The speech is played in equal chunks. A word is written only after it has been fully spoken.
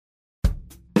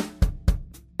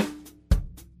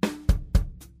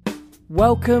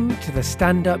Welcome to the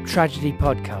Stand Up Tragedy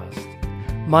podcast.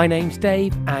 My name's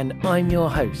Dave and I'm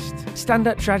your host. Stand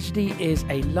Up Tragedy is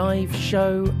a live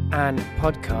show and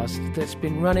podcast that's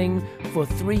been running for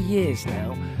 3 years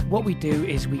now. What we do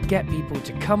is we get people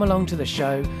to come along to the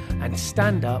show and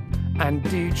stand up and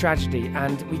do tragedy,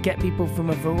 and we get people from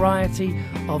a variety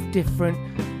of different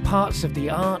parts of the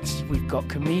arts. We've got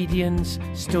comedians,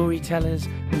 storytellers,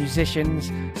 musicians,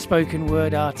 spoken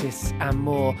word artists and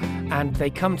more, and they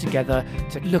come together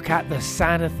to look at the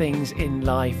sadder things in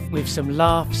life with some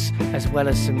laughs as well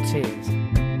as some tears.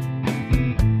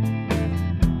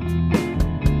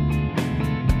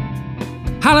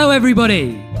 Hello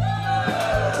everybody!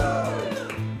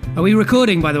 Are we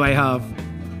recording, by the way, Harv?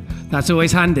 That's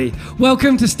always handy.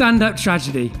 Welcome to Stand Up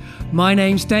Tragedy. My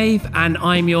name's Dave and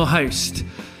I'm your host.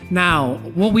 Now,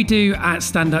 what we do at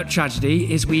Stand Up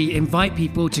Tragedy is we invite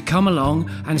people to come along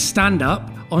and stand up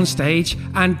on stage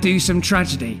and do some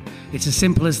tragedy. It's as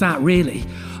simple as that, really.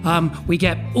 We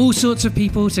get all sorts of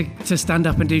people to stand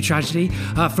up and do tragedy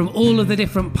from all of the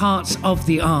different parts of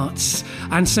the arts.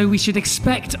 And so we should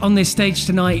expect on this stage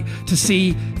tonight to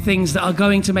see things that are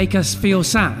going to make us feel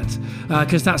sad,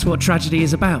 because that's what tragedy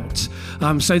is about.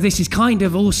 So this is kind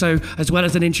of also, as well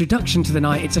as an introduction to the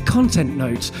night, it's a content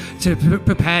note to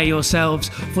prepare yourselves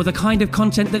for the kind of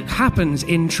content that happens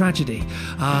in tragedy.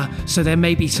 So there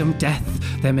may be some death,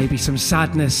 there may be some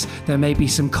sadness, there may be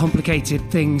some complicated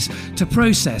things to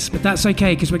process, but that's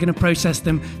okay because we're going to process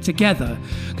them together.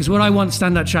 Because what I want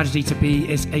Stand Up Tragedy to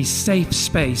be is a safe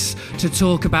space to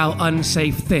talk about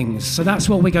unsafe things. So that's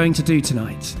what we're going to do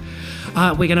tonight.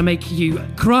 We're going to make you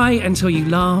cry until you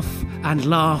laugh and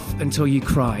laugh until you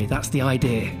cry. That's the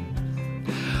idea.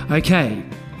 Okay.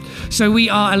 So we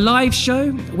are a live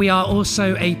show. We are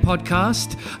also a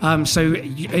podcast. So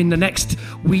in the next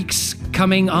weeks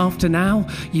coming after now,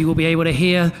 you will be able to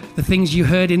hear the things you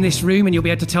heard in this room and you'll be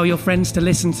able to tell your friends to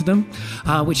listen to them,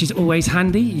 which is always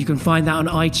handy. You can find that on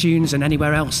iTunes and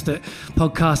anywhere else that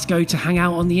podcasts go to hang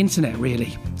out on the internet,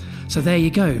 really. So there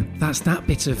you go. That's that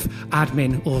bit of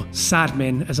admin, or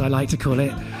sadmin, as I like to call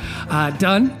it,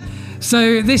 done.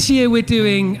 So this year we're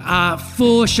doing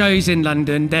 4 shows in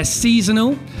London. They're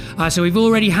seasonal. So we've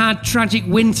already had Tragic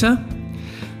Winter.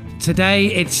 Today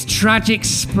it's Tragic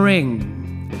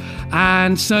Spring.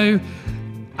 And so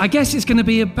I guess it's going to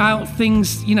be about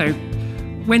things, you know,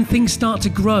 when things start to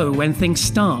grow, when things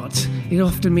start, it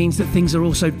often means that things are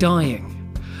also dying.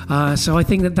 So I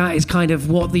think that is kind of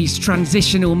what these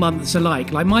transitional months are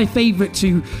like. Like my favourite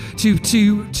two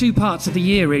parts of the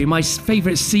year, really. My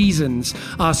favourite seasons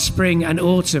are spring and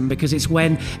autumn because it's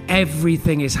when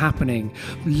everything is happening.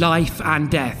 Life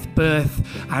and death, birth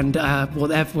and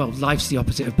whatever. Well, life's the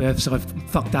opposite of birth, so I've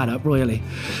fucked that up royally.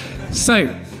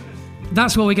 So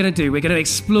that's what we're going to do. We're going to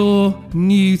explore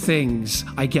new things,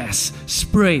 I guess.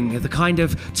 Spring, the kind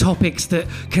of topics that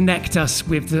connect us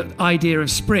with the idea of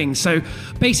spring. So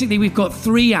basically we've got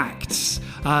 3 acts,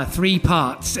 3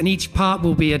 parts, and each part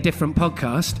will be a different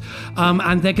podcast,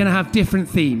 and they're going to have different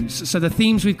themes. So the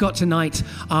themes we've got tonight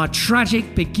are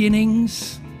tragic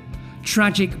beginnings,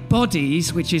 Tragic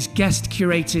Bodies, which is guest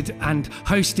curated and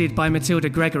hosted by Matilda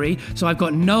Gregory. So I've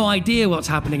got no idea what's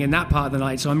happening in that part of the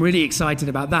night, so I'm really excited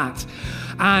about that.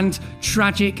 And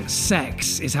Tragic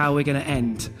Sex is how we're going to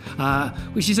end,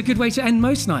 which is a good way to end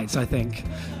most nights, I think.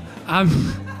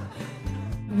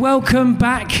 Welcome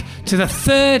back to the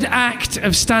 3rd act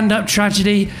of Stand Up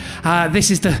Tragedy.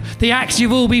 This is the act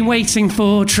you've all been waiting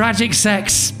for, Tragic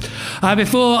Sex.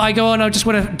 Before I go on, I just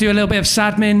want to do a little bit of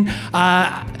sadmin.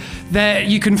 There,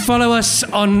 you can follow us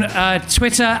on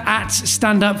Twitter at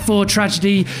Stand Up For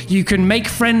Tragedy. You can make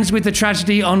friends with the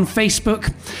tragedy on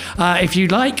Facebook if you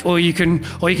like, or you can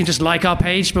just like our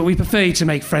page. But we prefer you to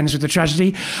make friends with the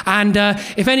tragedy. And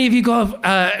if any of you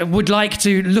would like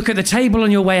to look at the table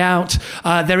on your way out,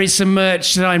 there is some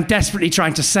merch that I'm desperately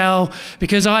trying to sell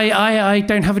because I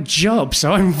don't have a job,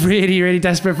 so I'm really, really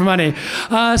desperate for money.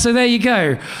 So there you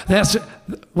go.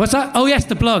 What's that? Oh, yes,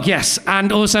 the blog, yes.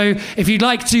 And also, if you'd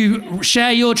like to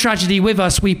share your tragedy with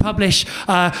us, we publish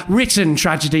written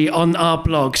tragedy on our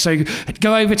blog. So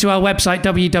go over to our website,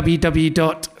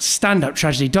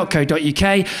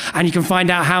 www.standuptragedy.co.uk, and you can find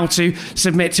out how to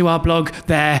submit to our blog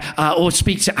there, or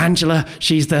speak to Angela.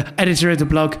 She's the editor of the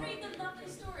blog.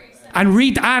 And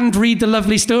read the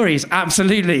lovely stories.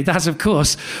 Absolutely. That's, of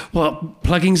course, what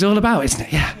plugging's all about, isn't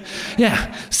it?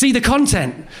 Yeah. See the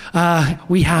content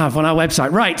we have on our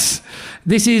website. Right.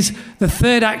 This is the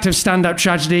 3rd act of Stand Up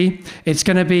Tragedy. It's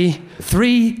going to be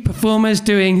 3 performers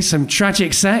doing some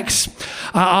tragic sex.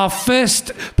 Our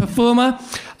first performer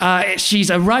She's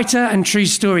a writer and true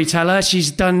storyteller.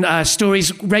 She's done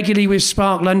stories regularly with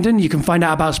Spark London. You can find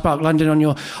out about Spark London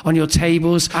on your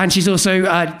tables. And she's also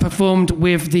performed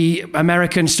with the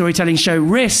American storytelling show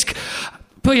Risk.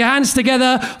 Put your hands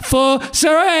together for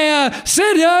Soraya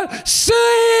Sidia Singh!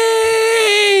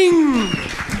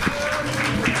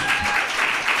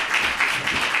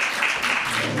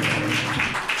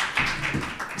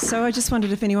 So I just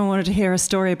wondered if anyone wanted to hear a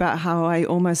story about how I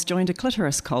almost joined a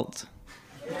clitoris cult.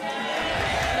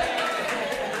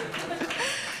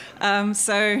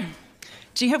 So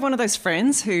do you have one of those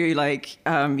friends who, like,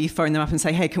 you phone them up and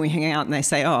say, hey, can we hang out? And they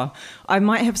say, oh, I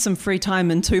might have some free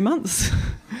time in 2 months.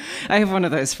 I have one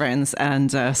of those friends,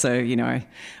 and so, you know,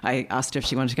 I asked her if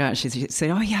she wanted to go out. She said,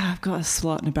 oh, yeah, I've got a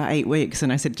slot in about 8 weeks.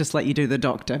 And I said, just like you do the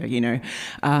doctor, you know.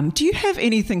 Do you have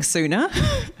anything sooner?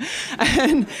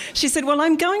 And she said, well,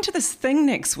 I'm going to this thing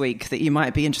next week that you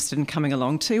might be interested in coming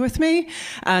along to with me.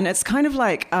 And it's kind of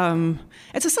like,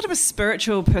 it's a sort of a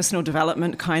spiritual personal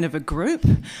development kind of a group.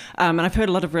 And I've heard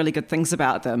a lot of really good things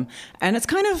about them. And it's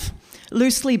kind of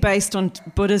loosely based on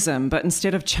Buddhism, but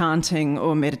instead of chanting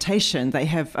or meditation, they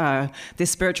have their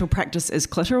spiritual practice is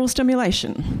clitoral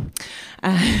stimulation.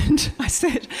 And I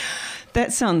said,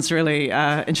 that sounds really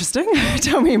interesting.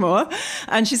 Tell me more.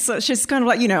 And she's kind of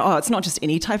like, you know, oh, it's not just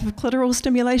any type of clitoral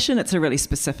stimulation. It's a really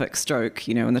specific stroke,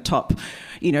 you know, in the top,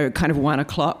 you know, kind of 1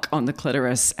 o'clock on the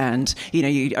clitoris. And, you know,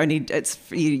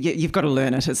 you've got to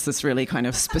learn it. It's this really kind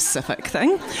of specific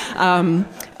thing.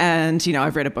 And, you know,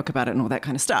 I've read a book about it and all that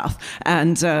kind of stuff.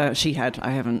 And I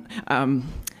haven't.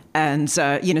 And,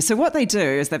 you know, so what they do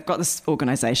is they've got this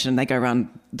organisation, they go around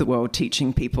the world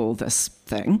teaching people this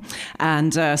thing.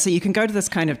 And so you can go to this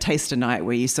kind of taster night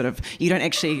where you don't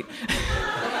actually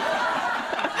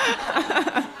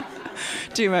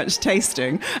do much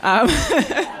tasting.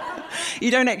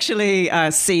 You don't actually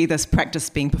see this practice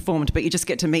being performed, but you just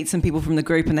get to meet some people from the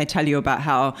group and they tell you about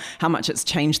how much it's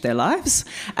changed their lives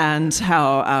and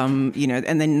how, you know,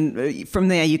 and then from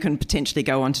there you can potentially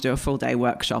go on to do a full day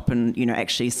workshop and, you know,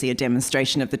 actually see a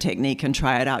demonstration of the technique and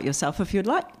try it out yourself if you'd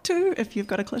like to, if you've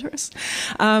got a clitoris.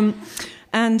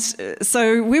 And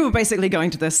so we were basically going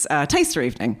to this taster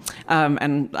evening,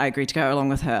 and I agreed to go along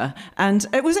with her. And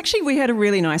it was actually, we had a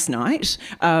really nice night.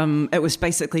 It was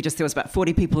basically just, there was about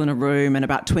 40 people in a room, and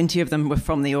about 20 of them were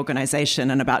from the organisation,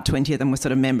 and about 20 of them were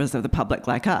sort of members of the public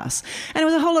like us. And it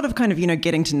was a whole lot of kind of, you know,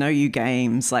 getting to know you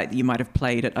games, like you might have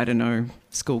played at, I don't know,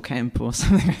 school camp or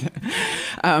something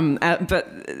like that. But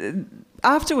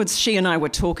afterwards, she and I were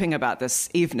talking about this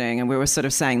evening, and we were sort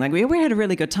of saying, like, we had a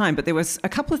really good time, but there was a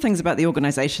couple of things about the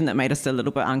organisation that made us a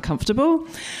little bit uncomfortable.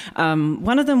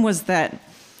 One of them was that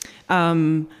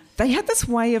they had this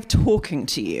way of talking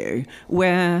to you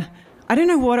where, I don't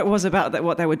know what it was about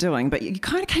what they were doing, but you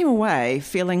kind of came away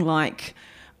feeling like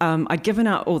I'd given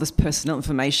out all this personal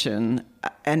information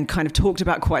and kind of talked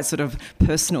about quite sort of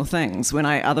personal things when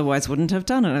I otherwise wouldn't have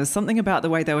done it. There was something about the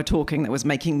way they were talking that was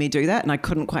making me do that, and I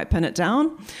couldn't quite pin it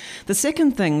down. The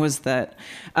second thing was that,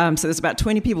 so there's about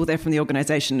 20 people there from the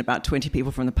organisation, about 20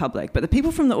 people from the public, but the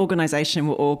people from the organisation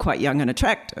were all quite young and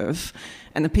attractive,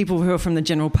 and the people who were from the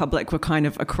general public were kind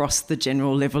of across the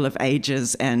general level of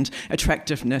ages and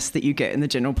attractiveness that you get in the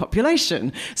general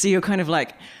population. So you're kind of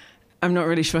like, I'm not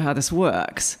really sure how this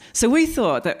works. So we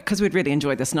thought that because we'd really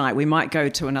enjoyed this night, we might go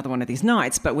to another one of these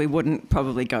nights, but we wouldn't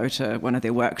probably go to one of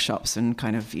their workshops and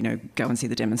kind of, you know, go and see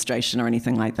the demonstration or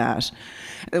anything like that.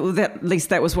 At least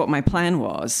that was what my plan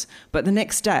was. But the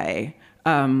next day,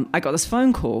 I got this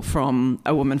phone call from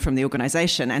a woman from the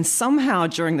organisation, and somehow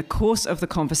during the course of the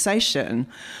conversation,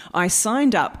 I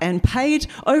signed up and paid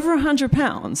over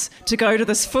 £100 to go to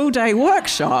this full-day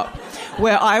workshop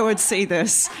where I would see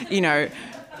this, you know,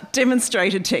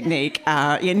 demonstrated technique,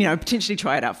 and, you know, potentially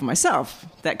try it out for myself,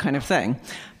 that kind of thing.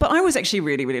 But I was actually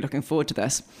really, really looking forward to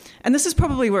this. And this is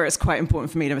probably where it's quite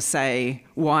important for me to say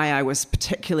why I was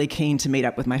particularly keen to meet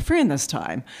up with my friend this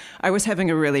time. I was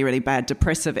having a really, really bad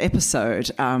depressive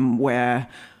episode where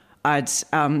I'd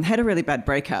had a really bad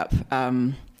breakup.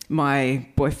 My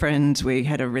boyfriend, we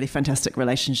had a really fantastic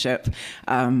relationship.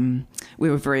 We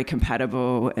were very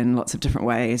compatible in lots of different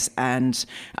ways. And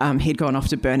he'd gone off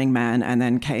to Burning Man and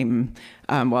then came,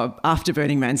 after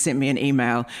Burning Man, sent me an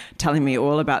email telling me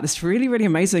all about this really, really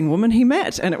amazing woman he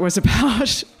met. And it was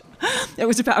about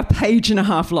a page and a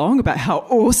half long about how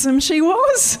awesome she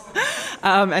was,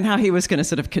 and how he was going to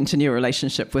sort of continue a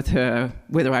relationship with her,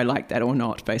 whether I liked that or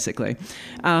not, basically.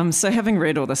 So having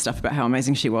read all this stuff about how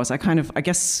amazing she was, I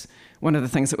guess one of the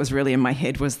things that was really in my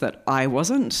head was that I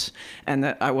wasn't, and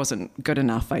that I wasn't good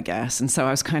enough, I guess. And so I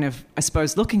was kind of, I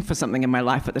suppose, looking for something in my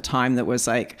life at the time that was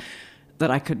like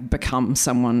that I could become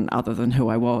someone other than who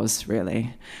I was,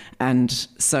 really. And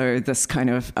so this kind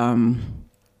of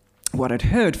what I'd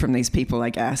heard from these people, I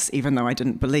guess, even though I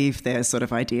didn't believe their sort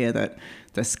of idea that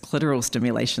this clitoral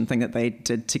stimulation thing that they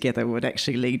did together would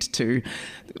actually lead to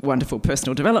wonderful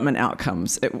personal development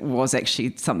outcomes, it was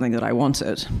actually something that I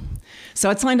wanted. So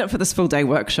I'd signed up for this full-day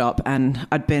workshop, and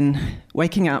I'd been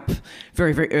waking up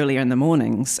very, very early in the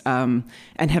mornings and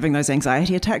having those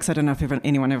anxiety attacks. I don't know if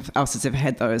anyone else has ever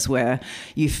had those, where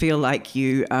you feel like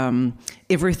you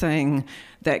everything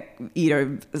that,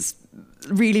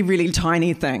 really, really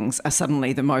tiny things are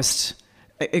suddenly the most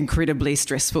incredibly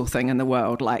stressful thing in the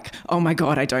world, like, oh my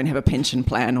God, I don't have a pension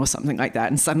plan or something like that.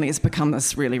 And suddenly it's become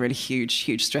this really, really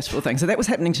huge stressful thing. So that was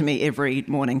happening to me every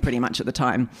morning pretty much at the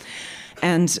time.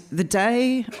 And the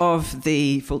day of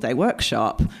the full-day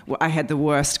workshop, I had the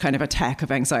worst kind of attack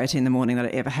of anxiety in the morning that I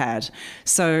ever had.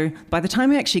 So by the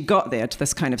time I actually got there to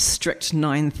this kind of strict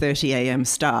 9:30 a.m.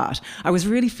 start, I was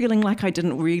really feeling like I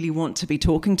didn't really want to be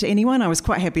talking to anyone. I was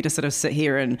quite happy to sort of sit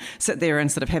there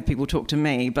and sort of have people talk to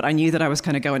me, but I knew that I was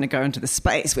kind of going to go into the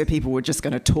space where people were just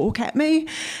going to talk at me.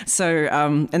 So,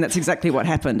 and that's exactly what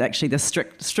happened. Actually, the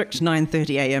strict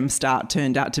 9:30 a.m. start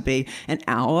turned out to be an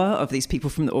hour of these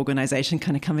people from the organisation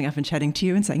kind of coming up and chatting to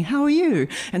you and saying, how are you?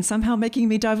 And somehow making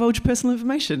me divulge personal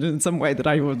information in some way that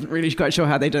I wasn't really quite sure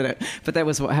how they did it. But that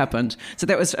was what happened. So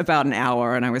that was about an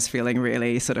hour, and I was feeling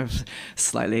really sort of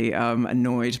slightly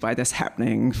annoyed by this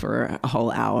happening for a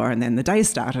whole hour. And then the day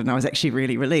started, and I was actually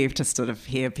really relieved to sort of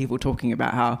hear people talking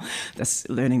about how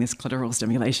learning this clitoral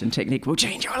stimulation technique will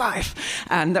change your life.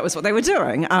 And that was what they were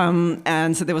doing.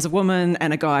 And so there was a woman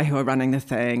and a guy who were running the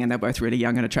thing, and they're both really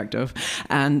young and attractive.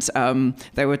 And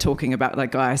they were talking about,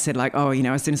 like, guy said, like, oh,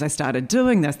 as soon as I started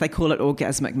doing this, they call it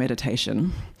orgasmic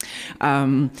meditation.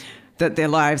 That their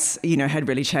lives, had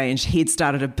really changed. He'd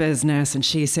started a business, and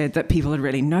she said that people had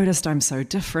really noticed I'm so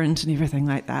different and everything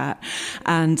like that.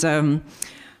 And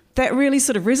that really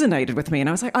sort of resonated with me. And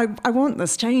I was like, I want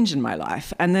this change in my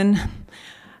life. And then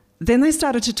they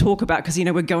started to talk about, because,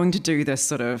 we're going to do this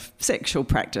sort of sexual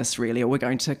practice, really, or we're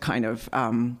going to kind of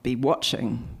be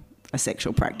watching a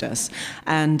sexual practice.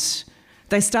 And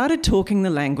they started talking the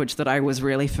language that I was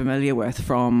really familiar with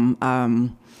from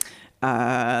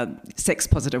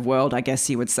sex-positive world, I guess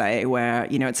you would say, where,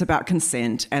 it's about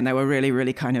consent, and they were really,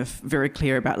 really kind of very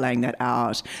clear about laying that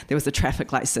out. There was the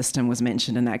traffic light system was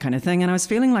mentioned and that kind of thing, and I was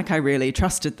feeling like I really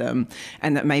trusted them,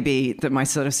 and that maybe that my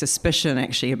sort of suspicion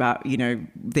actually about,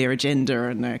 their agenda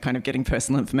and their kind of getting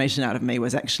personal information out of me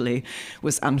was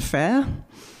unfair.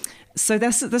 So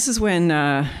this is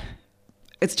when...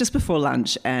 It's just before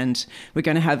lunch, and we're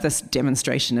going to have this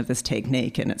demonstration of this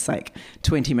technique, and it's like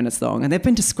 20 minutes long, and they've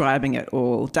been describing it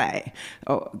all day,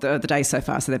 or the day so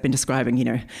far. So they've been describing,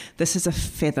 this is a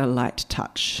feather light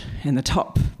touch in the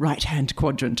top right-hand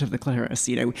quadrant of the clitoris.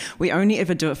 We only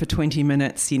ever do it for 20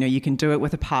 minutes. You can do it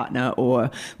with a partner or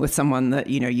with someone that,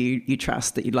 you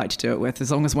trust, that you'd like to do it with,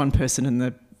 as long as one person in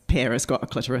the pair has got a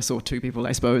clitoris, or two people,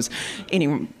 I suppose.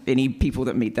 Any people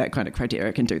that meet that kind of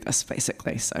criteria can do this,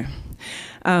 basically.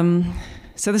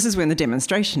 So this is when the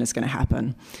demonstration is going to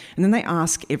happen. And then they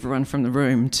ask everyone from the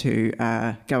room to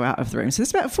go out of the room. So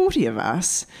there's about 40 of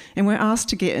us, and we're asked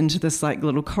to get into this like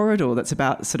little corridor that's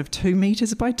about sort of 2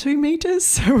 meters by 2 meters.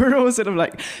 So we're all sort of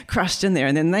like crushed in there.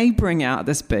 And then they bring out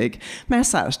this big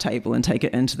massage table and take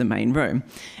it into the main room.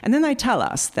 And then they tell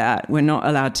us that we're not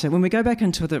allowed to, when we go back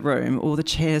into the room, all the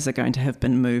chairs are going to have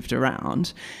been moved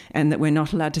around, and that we're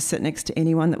not allowed to sit next to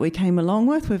anyone that we came along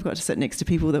with. We've got to sit next to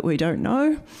people that we don't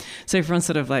know. So everyone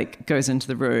sort of like goes into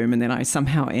the room, and then I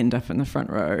somehow end up in the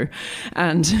front row.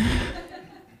 And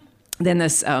then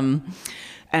this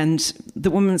and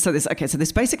the woman, so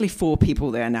there's basically 4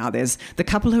 people there now. There's the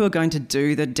couple who are going to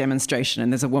do the demonstration,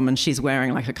 and there's a woman, she's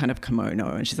wearing like a kind of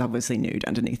kimono, and she's obviously nude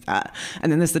underneath that. And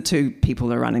then there's the 2 people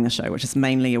who are running the show, which is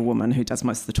mainly a woman who does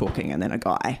most of the talking, and then a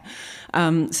guy.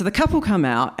 So the couple come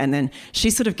out, and then she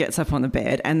sort of gets up on the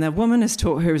bed, and the woman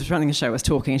who's running the show is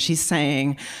talking, and she's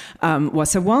saying,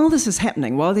 so while this is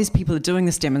happening, while these people are doing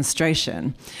this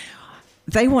demonstration,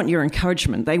 they want your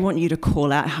encouragement. They want you to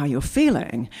call out how you're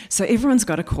feeling. So everyone's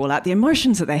got to call out the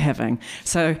emotions that they're having.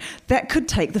 So that could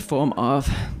take the form of,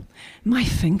 my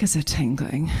fingers are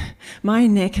tingling, my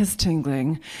neck is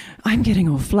tingling, I'm getting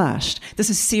all flushed. This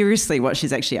is seriously what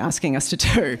she's actually asking us to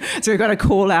do. So we've got to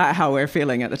call out how we're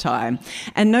feeling at the time.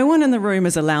 And no one in the room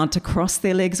is allowed to cross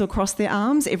their legs or cross their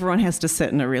arms. Everyone has to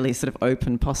sit in a really sort of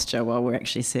open posture while we're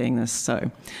actually seeing this. So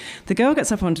the girl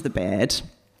gets up onto the bed,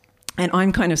 And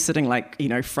I'm kind of sitting like,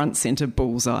 front center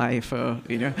bullseye for,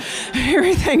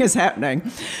 everything is happening.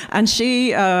 And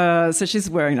so she's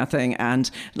wearing nothing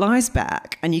and lies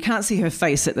back. And you can't see her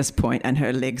face at this point, and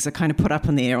her legs are kind of put up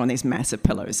in the air on these massive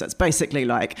pillows. So it's basically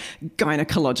like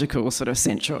gynecological sort of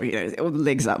central, all the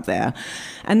legs up there.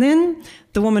 And then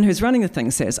the woman who's running the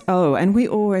thing says, "Oh, and we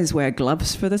always wear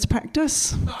gloves for this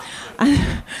practice."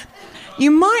 And you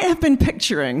might have been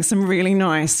picturing some really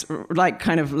nice, like,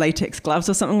 kind of latex gloves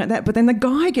or something like that, but then the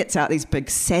guy gets out these big,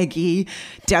 saggy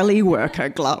deli worker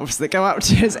gloves that go up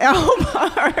to his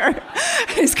elbow.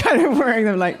 He's kind of wearing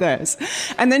them like this.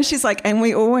 And then she's like, "And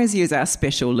we always use our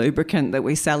special lubricant that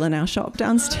we sell in our shop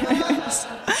downstairs."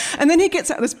 And then he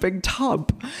gets out this big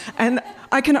tub. And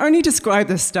I can only describe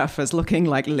this stuff as looking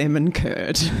like lemon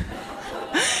curd.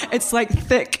 It's like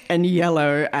thick and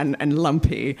yellow and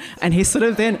lumpy. And he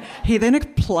then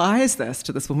applies this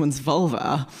to this woman's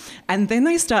vulva. And then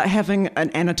they start having an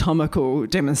anatomical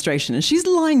demonstration. And she's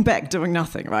lying back doing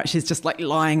nothing, right? She's just like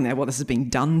lying there while this is being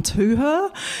done to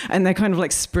her. And they're kind of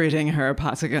like spreading her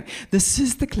apart. So going, "This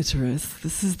is the clitoris.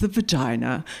 This is the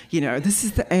vagina. This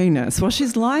is the anus." While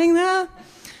she's lying there.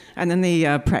 And then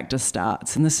the practice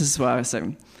starts. And this is where,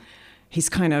 so he's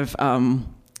kind of...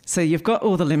 So you've got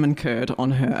all the lemon curd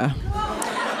on her.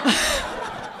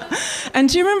 And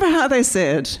do you remember how they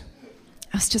said,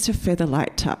 "It's just a feather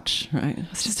light touch," right?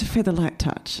 It's just a feather light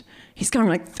touch. He's going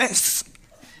like this,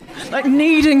 like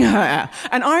kneading her.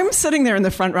 And I'm sitting there in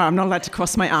the front row. I'm not allowed to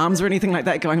cross my arms or anything like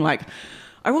that, going like,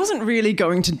 I wasn't really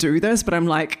going to do this, but I'm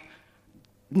like,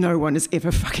 no one is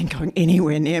ever fucking going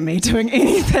anywhere near me doing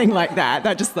anything like that.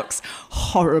 That just looks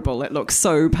horrible. It looks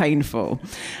so painful.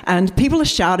 And people are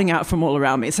shouting out from all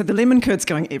around me. So the lemon curd's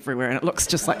going everywhere, and it looks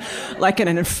just like an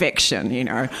infection,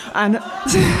 And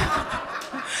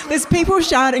there's people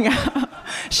shouting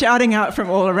out from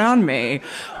all around me.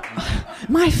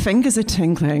 My fingers are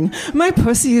tingling, my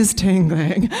pussy is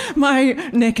tingling, my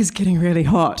neck is getting really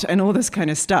hot, and all this kind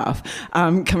of stuff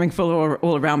coming from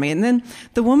all around me. And then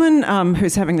the woman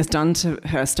who's having this done to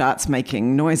her starts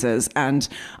making noises. And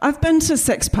I've been to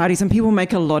sex parties, and people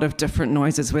make a lot of different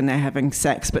noises when they're having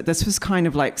sex, but this was kind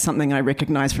of like something I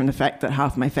recognise from the fact that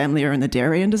half my family are in the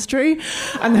dairy industry.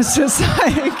 And this was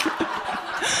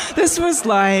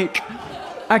like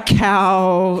a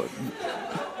cow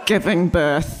giving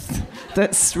birth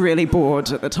that's really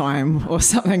bored at the time or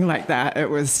something like that. It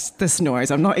was this noise.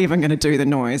 I'm not even going to do the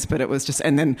noise, but it was just,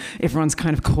 and then everyone's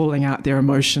kind of calling out their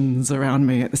emotions around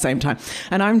me at the same time.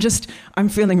 And I'm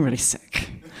feeling really sick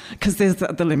because there's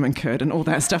the lemon curd and all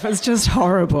that stuff. It's just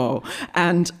horrible.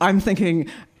 And I'm thinking,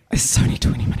 it's only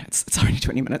 20 minutes. It's only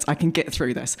 20 minutes. I can get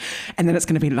through this. And then it's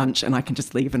going to be lunch and I can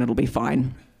just leave and it'll be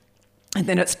fine. And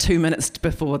then it's 2 minutes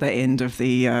before the end of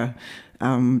the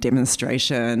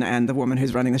demonstration, and the woman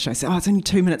who's running the show says, "Oh, it's only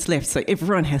 2 minutes left." So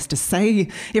everyone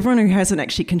who hasn't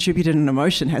actually contributed an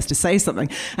emotion has to say something.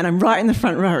 And I'm right in the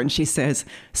front row, and she says,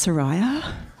 "Soraya?"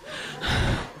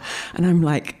 And I'm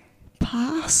like,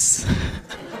 "Pass."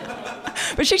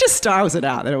 But she just styles it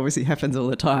out. That obviously happens all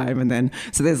the time. And then,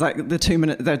 so there's like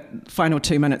the final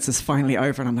 2 minutes is finally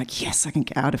over, and I'm like, yes, I can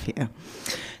get out of here.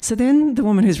 So then the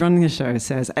woman who's running the show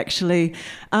says, actually,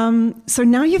 so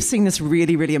now you've seen this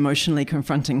really, really emotionally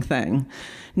confronting thing.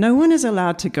 No one is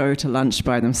allowed to go to lunch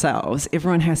by themselves.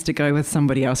 Everyone has to go with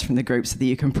somebody else from the group so that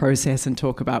you can process and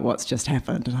talk about what's just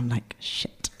happened. And I'm like,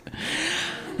 shit.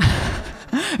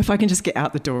 If I can just get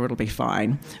out the door, it'll be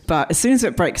fine. But as soon as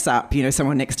it breaks up,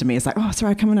 someone next to me is like, "Oh,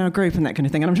 sorry, come in our group," and that kind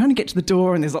of thing. And I'm trying to get to the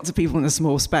door, and there's lots of people in a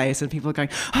small space, and people are going,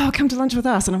 "Oh, come to lunch with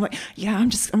us." And I'm like, "Yeah, I'm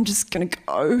just going to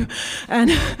go." And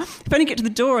if I only get to the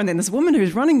door, and then this woman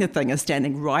who's running the thing is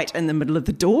standing right in the middle of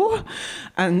the door.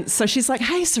 And so she's like,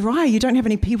 "Hey, Soraya, you don't have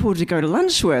any people to go to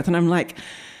lunch with?" And I'm like,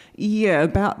 "Yeah,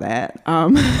 about that."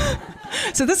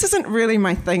 So this isn't really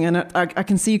my thing, and I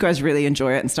can see you guys really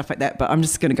enjoy it and stuff like that, but I'm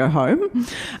just going to go home.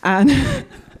 And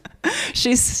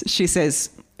she says,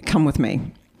 "Come with me."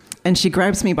 And she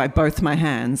grabs me by both my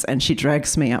hands and she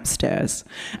drags me upstairs.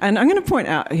 And I'm going to point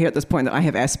out here at this point that I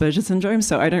have Asperger's syndrome,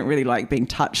 so I don't really like being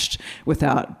touched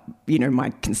without,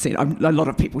 my consent. A lot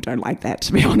of people don't like that,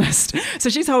 to be honest. So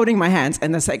she's holding my hands,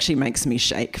 and this actually makes me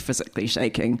shake, physically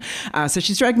shaking. So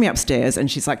she's dragged me upstairs,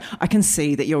 and she's like, "I can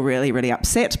see that you're really, really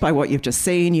upset by what you've just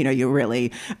seen. You're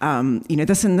really,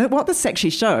 this and that." What this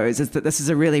actually shows is that this is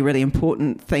a really, really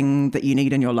important thing that you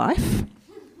need in your life.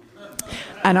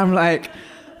 And I'm like,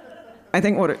 I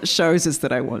think what it shows is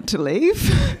that I want to leave.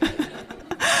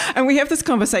 And we have this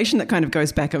conversation that kind of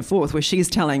goes back and forth where she's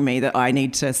telling me that I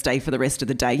need to stay for the rest of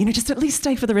the day. Just at least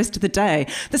stay for the rest of the day.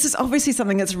 This is obviously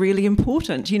something that's really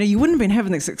important. You wouldn't have been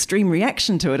having this extreme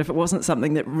reaction to it if it wasn't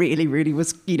something that really, really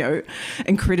was,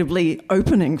 incredibly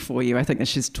opening for you. I think that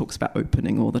she talks about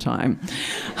opening all the time.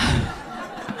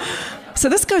 So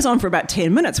this goes on for about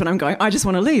 10 minutes when I'm going, I just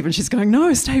want to leave. And she's going,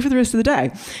 no, stay for the rest of the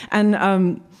day.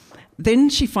 And then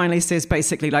she finally says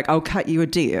basically like, I'll cut you a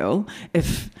deal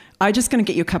if I'm just going to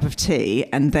get you a cup of tea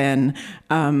and then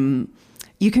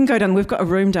you can go down. We've got a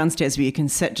room downstairs where you can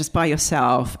sit just by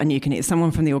yourself and you can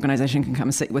someone from the organisation can come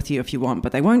and sit with you if you want,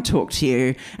 but they won't talk to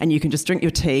you and you can just drink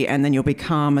your tea and then you'll be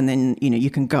calm and then,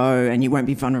 you can go and you won't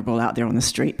be vulnerable out there on the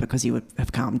street because you would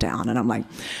have calmed down. And I'm like,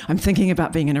 I'm thinking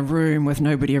about being in a room with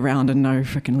nobody around and no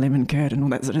freaking lemon curd and all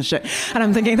that sort of shit. And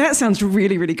I'm thinking, that sounds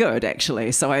really, really good,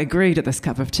 actually. So I agree to this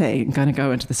cup of tea and kind of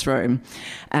go into this room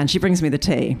and she brings me the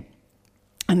tea.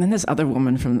 And then this other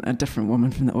woman a different woman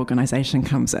from the organisation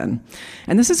comes in.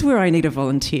 And this is where I need a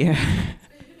volunteer.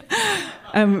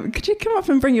 Could you come up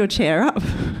and bring your chair up?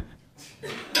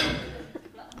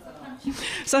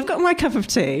 So I've got my cup of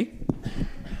tea.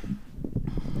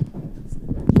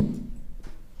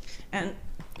 And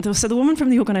so the woman from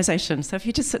the organisation, so if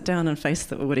you just sit down and face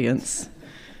the audience,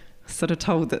 sort of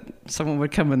told that someone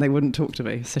would come and they wouldn't talk to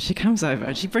me. So she comes over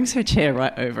and she brings her chair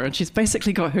right over and she's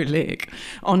basically got her leg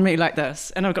on me like this.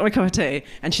 And I've got my cup of tea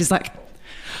and she's like,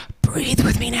 breathe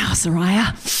with me now,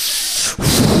 Soraya.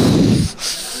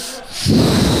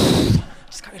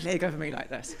 She's got her leg over me like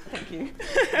this. Thank you.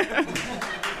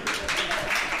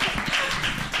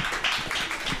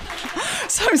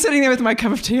 So I'm sitting there with my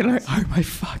cup of tea and like, oh my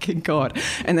fucking God.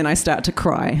 And then I start to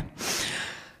cry.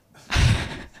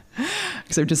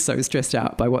 Because I'm just so stressed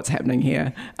out by what's happening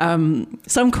here.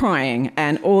 So I'm crying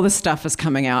and all this stuff is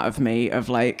coming out of me of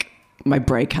like my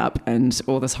breakup and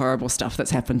all this horrible stuff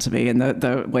that's happened to me and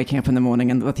the waking up in the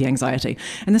morning and with the anxiety.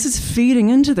 And this is feeding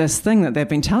into this thing that they've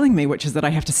been telling me, which is that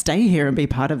I have to stay here and be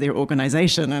part of their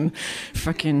organisation and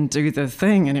fucking do the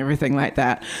thing and everything like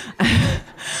that.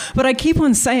 But I keep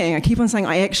on saying,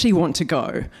 I actually want to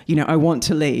go. I want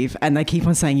to leave. And they keep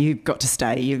on saying, you've got to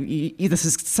stay. You, this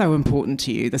is so important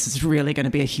to you. This is really going to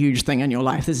be a huge thing in your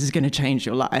life. This is going to change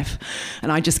your life.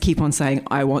 And I just keep on saying,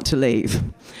 I want to leave.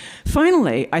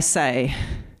 Finally, I say,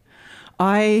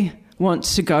 I want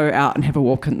to go out and have a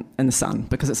walk in the sun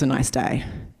because it's a nice day.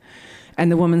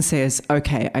 And the woman says,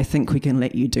 okay, I think we can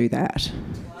let you do that.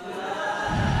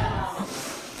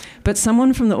 But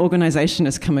someone from the organisation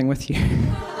is coming with you.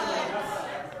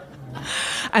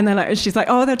 And she's like,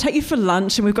 oh, they'll take you for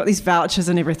lunch and we've got these vouchers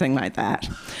and everything like that.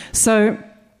 So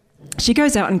she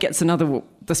goes out and gets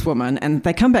this woman and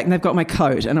they come back and they've got my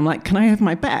coat and I'm like, can I have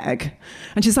my bag?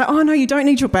 And she's like, oh no, you don't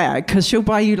need your bag because she'll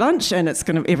buy you lunch and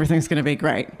everything's going to be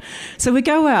great. So we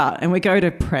go out and we go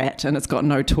to Pratt and it's got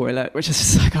no toilet, which is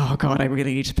just like, oh God, I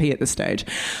really need to pee at this stage.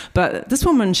 But this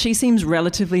woman, she seems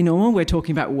relatively normal. We're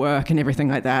talking about work and everything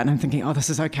like that and I'm thinking, oh, this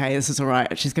is okay, this is all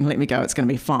right. She's going to let me go, it's going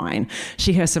to be fine.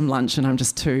 She has some lunch and I'm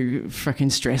just too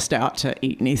freaking stressed out to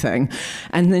eat anything.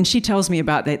 And then she tells me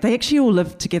about that. They actually all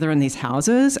live together in these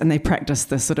houses and they practice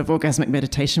this sort of orgasmic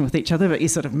meditation with each other, but you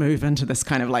sort of move into this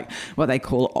kind of like what they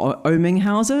call oming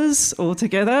houses all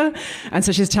together. And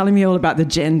so she's telling me all about the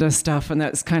gender stuff and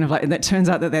that's kind of like, and it turns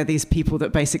out that they're these people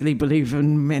that basically believe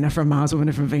in men are from Mars, women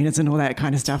are from Venus and all that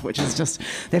kind of stuff, which is just,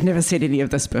 they've never said any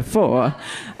of this before.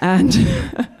 And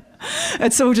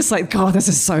it's all just like, God, this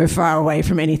is so far away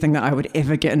from anything that I would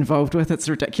ever get involved with. It's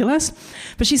ridiculous.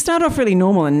 But she started off really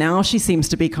normal and now she seems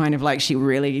to be kind of like she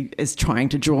really is trying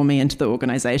to draw me into the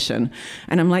organisation.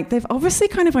 And I'm like, they've obviously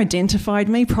kind of identified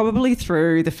me, probably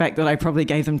through the fact that I probably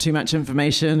gave them too much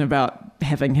information about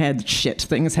having had shit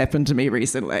things happen to me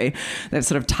recently. They're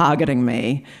sort of targeting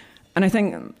me. And I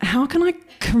think, how can I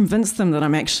convince them that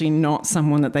I'm actually not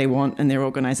someone that they want in their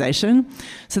organisation?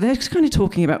 So they're just kind of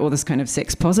talking about all this kind of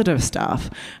sex positive stuff.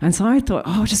 And so I thought,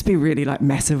 oh, I'll just be really like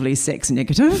massively sex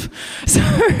negative. So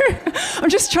I'm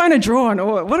just trying to draw on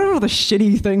what are all the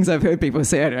shitty things I've heard people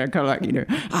say. I kind of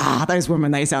like, those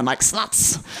women, they sound like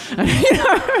sluts. And,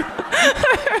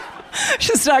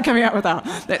 she'll start coming out with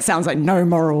that sounds like no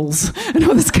morals and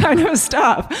all this kind of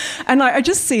stuff. And I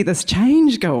just see this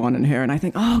change go on in her and I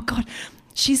think, oh God,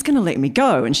 she's going to let me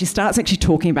go. And she starts actually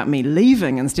talking about me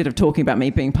leaving instead of talking about me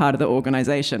being part of the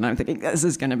organisation. I'm thinking, this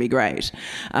is going to be great.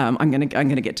 I'm going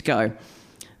to get to go.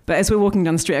 But as we're walking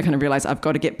down the street, I kind of realise I've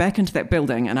got to get back into that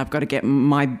building and I've got to get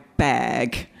my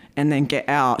bag and then get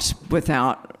out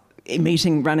without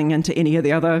running into any of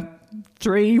the other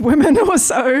 3 women or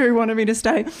so who wanted me to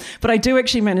stay. But I do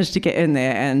actually manage to get in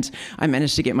there and I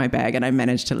managed to get my bag and I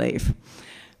managed to leave.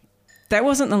 That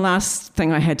wasn't the last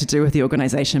thing I had to do with the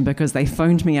organization, because they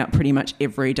phoned me up pretty much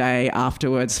every day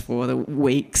afterwards for the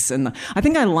weeks. And I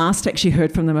think I last actually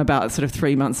heard from them about sort of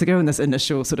 3 months ago, and this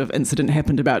initial sort of incident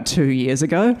happened about 2 years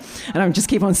ago. And I just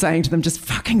keep on saying to them, just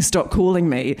fucking stop calling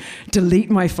me, delete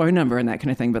my phone number and that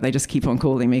kind of thing. But they just keep on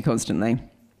calling me constantly. And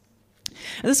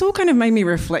this all kind of made me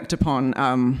reflect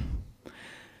upon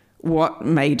what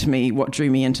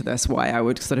drew me into this, why I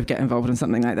would sort of get involved in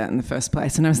something like that in the first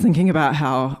place. And I was thinking about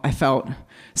how I felt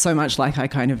so much like I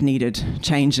kind of needed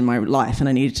change in my life and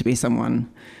I needed to be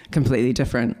someone completely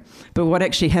different. But what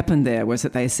actually happened there was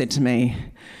that they said to me,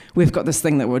 we've got this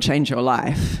thing that will change your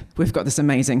life. We've got this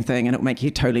amazing thing and it'll make you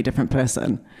a totally different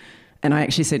person. And I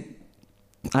actually said,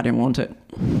 I don't want it.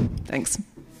 Thanks.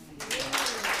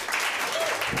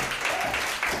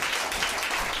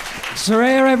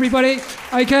 Soraya, everybody.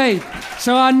 Okay,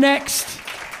 so our next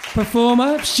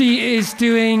performer, she is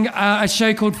doing a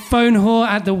show called Phone Whore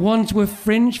at the Wandsworth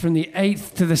Fringe from the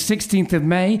 8th to the 16th of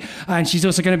May, and she's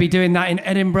also going to be doing that in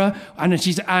Edinburgh,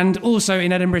 and also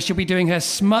in Edinburgh she'll be doing her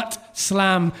Smut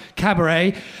Slam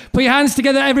Cabaret. Put your hands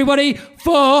together, everybody,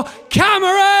 for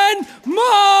Cameron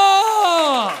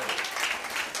Moore!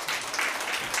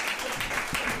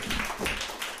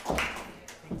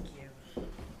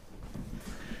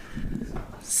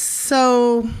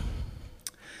 So,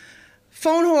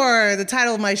 Phone Whore, the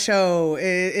title of my show,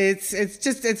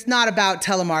 it's not about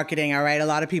telemarketing, all right? A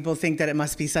lot of people think that it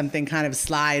must be something kind of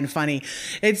sly and funny.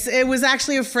 It was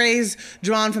actually a phrase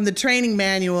drawn from the training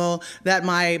manual that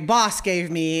my boss gave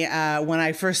me when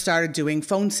I first started doing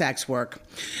phone sex work.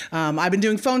 I've been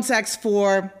doing phone sex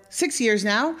for 6 years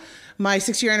now. My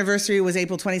 6-year anniversary was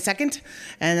April 22nd,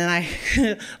 and then I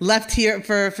left here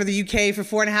for the UK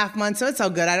for 4.5 months, so it's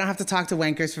all good. I don't have to talk to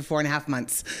wankers for 4.5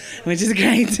 months, which is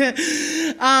great.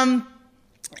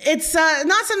 It's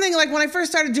not something like when I first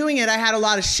started doing it, I had a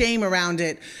lot of shame around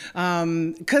it,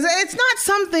 because it's not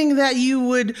something that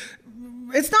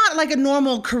it's not like a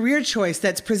normal career choice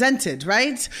that's presented,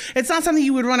 right? It's not something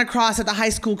you would run across at the high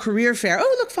school career fair.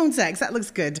 Oh, look, phone sex, that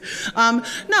looks good.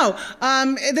 No,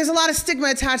 there's a lot of stigma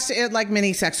attached to it, like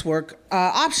many sex work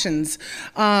options.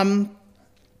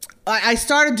 I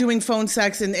started doing phone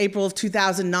sex in April of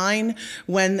 2009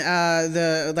 when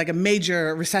a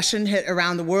major recession hit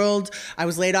around the world. I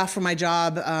was laid off from my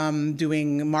job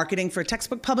doing marketing for a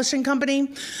textbook publishing company.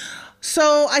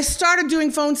 So I started doing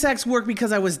phone sex work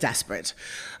because I was desperate.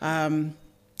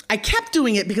 I kept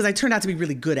doing it because I turned out to be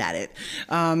really good at it.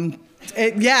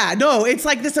 It's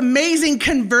like this amazing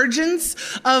convergence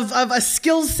of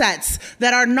skill sets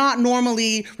that are not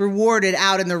normally rewarded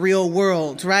out in the real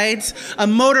world, right? A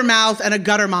motor mouth and a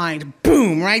gutter mind,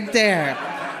 boom, right there.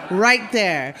 Right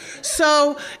there.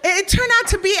 So it turned out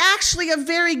to be actually a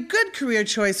very good career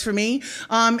choice for me.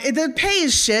 The pay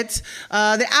is shit.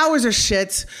 The hours are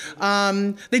shit.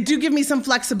 They do give me some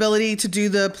flexibility to do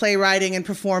the playwriting and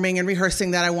performing and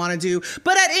rehearsing that I want to do.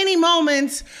 But at any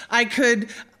moment, I could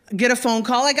get a phone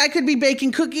call. Like I could be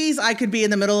baking cookies. I could be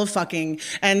in the middle of fucking.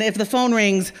 And if the phone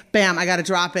rings, bam, I got to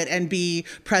drop it and be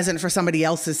present for somebody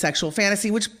else's sexual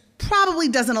fantasy, which probably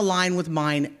doesn't align with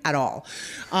mine at all.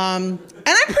 And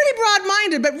I'm pretty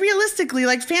broad-minded, but realistically,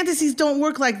 like fantasies don't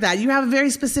work like that. You have a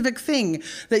very specific thing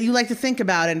that you like to think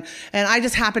about, and I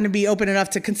just happen to be open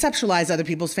enough to conceptualize other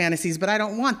people's fantasies, but I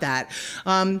don't want that.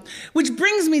 Which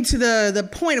brings me to the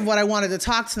point of what I wanted to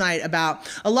talk tonight about.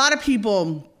 A lot of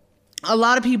people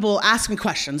ask me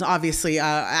questions, obviously,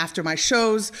 after my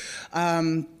shows,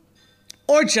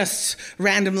 or just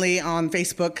randomly on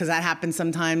Facebook, because that happens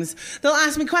sometimes. They'll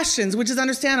ask me questions, which is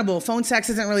understandable. Phone sex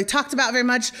isn't really talked about very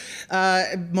much.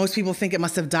 Most people think it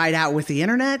must have died out with the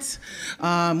internet,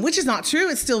 which is not true.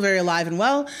 It's still very alive and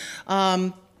well.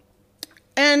 And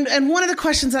one of the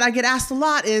questions that I get asked a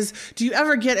lot is, do you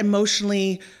ever get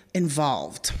emotionally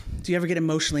involved? Do you ever get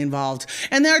emotionally involved?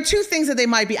 And there are two things that they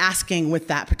might be asking with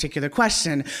that particular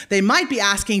question. They might be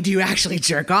asking, do you actually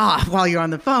jerk off while you're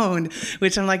on the phone?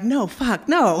 Which I'm like, no, fuck,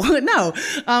 no.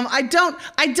 I don't.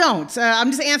 I'm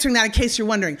just answering that in case you're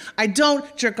wondering. I don't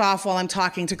jerk off while I'm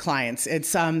talking to clients.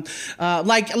 It's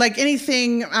like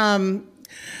anything...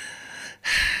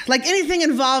 like anything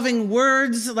involving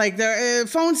words, like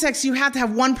phone sex, you have to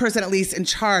have one person at least in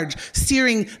charge,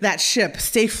 steering that ship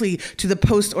safely to the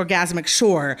post-orgasmic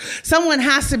shore. Someone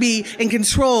has to be in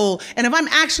control, and if I'm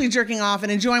actually jerking off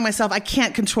and enjoying myself, I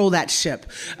can't control that ship.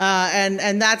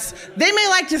 And that's, they may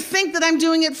like to think that I'm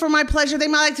doing it for my pleasure. They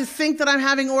might like to think that I'm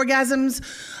having orgasms.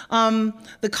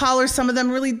 The callers, some of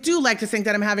them really do like to think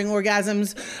that I'm having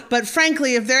orgasms, but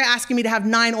frankly, if they're asking me to have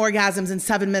 9 orgasms in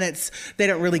 7 minutes, they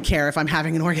don't really care if I'm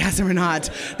having an orgasm or not.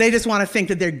 They just want to think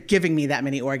that they're giving me that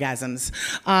many orgasms.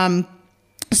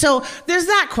 So there's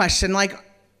that question, like,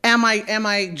 am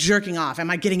I jerking off? Am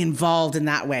I getting involved in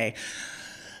that way?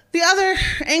 The other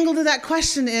angle to that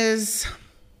question is,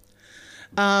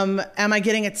 am I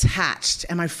getting attached?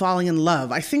 Am I falling in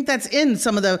love? I think that's in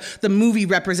some of the movie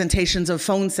representations of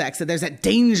phone sex, that there's that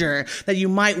danger that you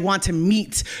might want to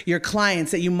meet your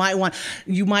clients, that you might want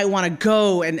to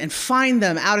go and find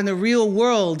them out in the real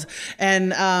world.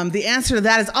 And the answer to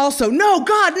that is also, no,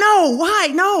 God, no, why?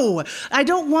 No, I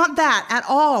don't want that at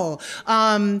all.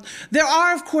 There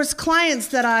are, of course, clients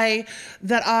that I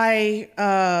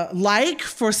like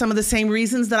for some of the same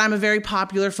reasons that I'm a very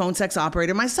popular phone sex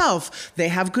operator myself. They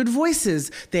have good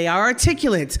voices. They are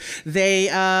articulate. They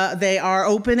are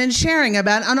open and sharing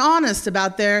about and honest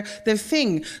about their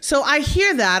thing. So I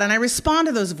hear that and I respond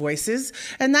to those voices,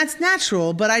 and that's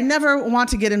natural, but I never want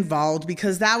to get involved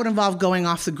because that would involve going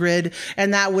off the grid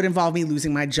and that would involve me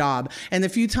losing my job. And the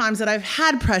few times that I've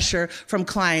had pressure from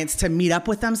clients to meet up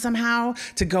with them somehow,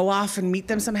 to go off and meet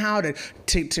them somehow, to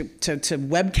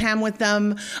webcam with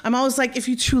them, I'm always like, if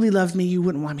you truly love me, you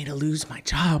wouldn't want me to lose my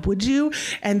job, would you?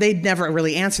 And they'd never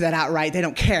really answer that outright. They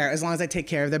don't care as long as I take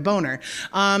care of their boner.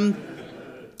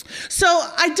 So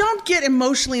I don't get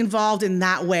emotionally involved in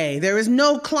that way. There is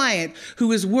no client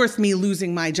who is worth me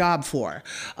losing my job for.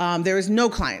 There is no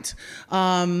client.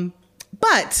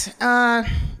 But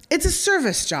it's a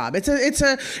service job.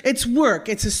 It's work.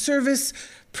 It's a service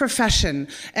profession.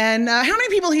 And how many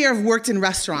people here have worked in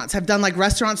restaurants, have done like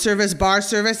restaurant service, bar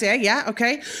service? Yeah,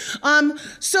 okay.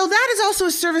 So that is also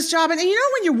a service job. And you know,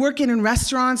 when you're working in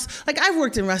restaurants, like I've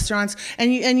worked in restaurants,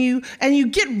 and you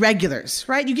get regulars,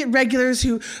 right? You get regulars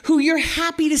who you're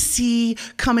happy to see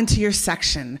come into your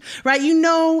section, right? You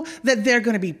know that they're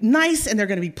going to be nice and they're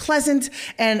going to be pleasant,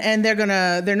 and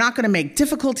they're not going to make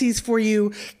difficulties for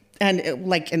you. And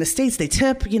like in the States, they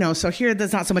tip, so here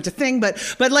that's not so much a thing, but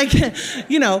like, in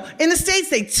the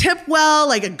States, they tip well.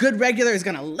 Like a good regular is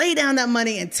gonna lay down that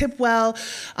money and tip well.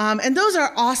 And those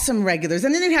are awesome regulars.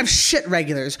 And then you have shit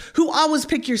regulars who always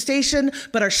pick your station,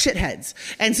 but are shitheads.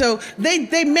 And so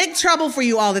they make trouble for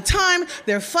you all the time.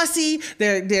 They're fussy,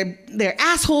 they're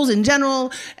assholes in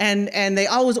general, and they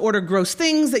always order gross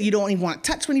things that you don't even want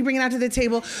to touch when you bring it out to the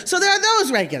table. So there are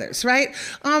those regulars, right?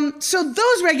 So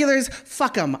those regulars,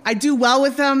 fuck them. I do well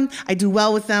with them.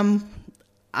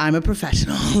 I'm a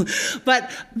professional. But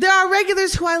there are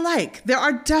regulars who I like. There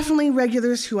are definitely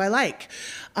regulars who I like.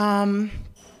 I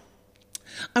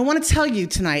want to tell you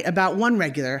tonight about one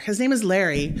regular. His name is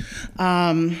Larry.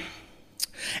 And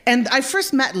I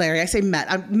first met Larry. I say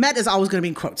met. Met is always going to be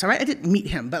in quotes, all right? I didn't meet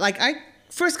him. But like I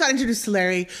first got introduced to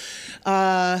Larry.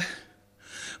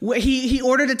 He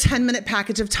ordered a 10-minute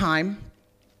package of time.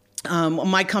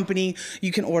 My company,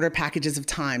 you can order packages of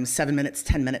time, 7 minutes,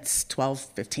 10 minutes, 12,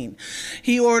 15.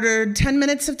 He ordered 10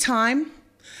 minutes of time,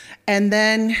 and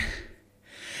then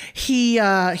he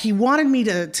wanted me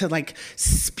to like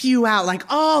spew out like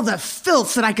all the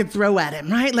filth that I could throw at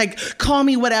him, right? Like, call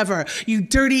me whatever, you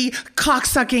dirty,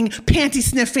 cocksucking,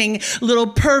 panty-sniffing little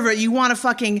pervert. You want to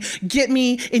fucking get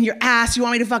me in your ass. You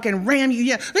want me to fucking ram you.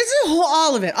 Yeah, this is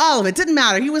all of it. Didn't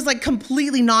matter. He was like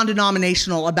completely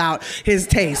non-denominational about his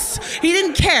tastes. He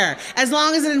didn't care as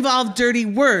long as it involved dirty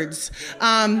words,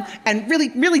 and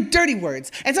really, really dirty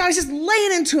words. And so I was just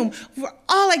laying into him for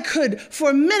all I could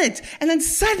for a minute, and then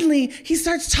suddenly he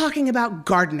starts talking about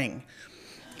gardening.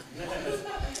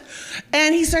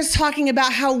 And he starts talking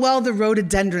about how well the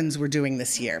rhododendrons were doing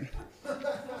this year.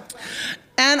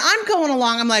 And I'm going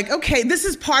along, I'm like, okay, this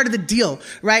is part of the deal,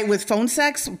 right? With phone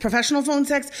sex, professional phone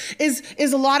sex,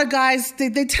 is a lot of guys, they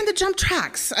tend to jump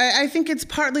tracks. I think it's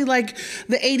partly like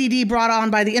the ADD brought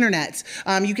on by the internet.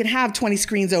 You can have 20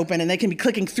 screens open and they can be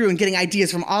clicking through and getting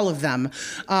ideas from all of them.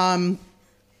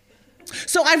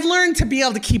 So I've learned to be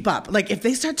able to keep up. Like if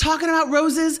they start talking about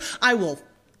roses, I will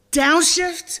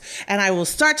downshift and I will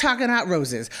start talking about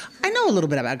roses. I know a little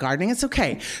bit about gardening. It's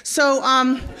okay. So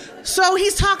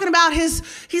he's talking about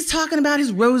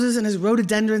his roses and his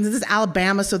rhododendrons. This is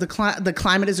Alabama, so the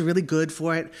climate is really good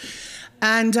for it.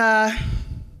 And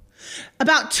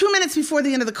about 2 minutes before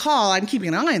the end of the call, I'm keeping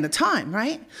an eye on the time,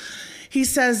 right? He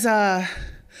says,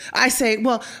 I say,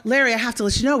 well, Larry, I have to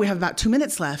let you know we have about 2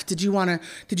 minutes left. Did you want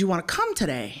to come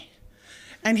today?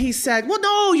 And he said, well,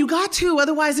 no, you got to.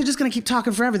 Otherwise, they're just going to keep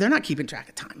talking forever. They're not keeping track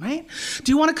of time, right?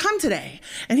 Do you want to come today?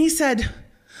 And he said,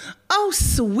 oh,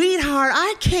 sweetheart,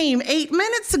 I came 8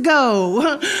 minutes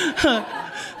ago.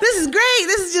 This is great.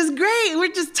 This is just great.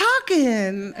 We're just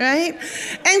talking, right?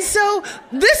 And so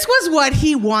this was what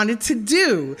he wanted to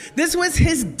do. This was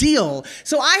his deal.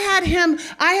 So I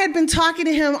had been talking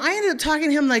to him. I ended up talking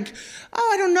to him like,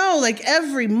 I don't know, like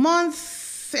every month,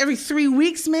 every 3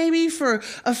 weeks maybe for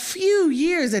a few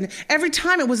years. And every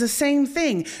time it was the same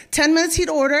thing. 10 minutes he'd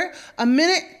order, a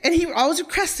minute, and he always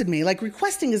requested me. Like,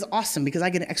 requesting is awesome because I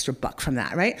get an extra buck from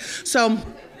that, right? So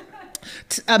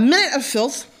a minute of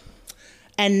filth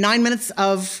and 9 minutes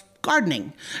of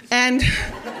gardening. And you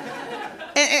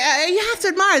have to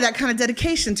admire that kind of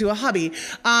dedication to a hobby.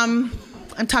 I'm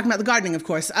talking about the gardening, of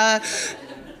course.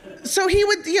 So we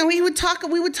would talk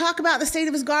about the state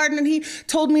of his garden, and he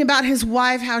told me about his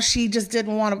wife, how she just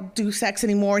didn't want to do sex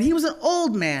anymore. And he was an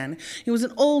old man.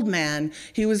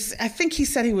 I think he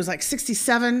said he was like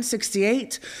 67,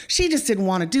 68. She just didn't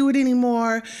want to do it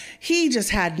anymore. He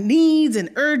just had needs and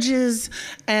urges.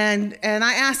 And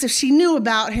I asked if she knew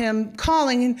about him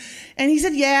calling, and he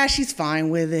said, yeah, she's fine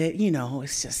with it.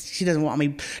 It's just, she doesn't want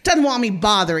me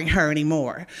bothering her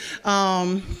anymore.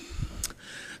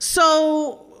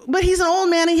 But he's an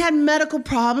old man. He had medical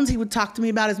problems. He would talk to me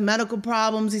about his medical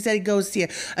problems. He said he'd go see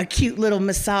a cute little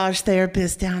massage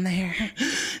therapist down there.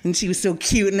 And she was so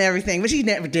cute and everything. But she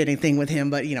never did anything with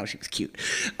him, but, she was cute.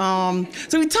 So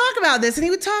we'd talk about this, and he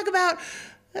would talk about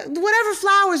whatever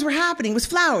flowers were happening. It was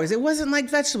flowers. It wasn't like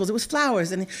vegetables. It was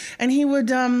flowers. And he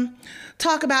would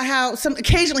talk about how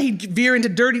occasionally he'd veer into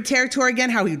dirty territory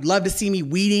again, how he'd love to see me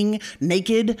weeding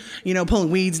naked, pulling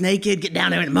weeds naked, get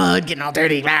down there in the mud, getting all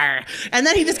dirty. Blah. And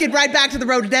then he'd just get right back to the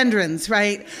rhododendrons,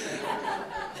 right?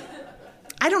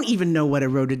 I don't even know what a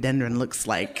rhododendron looks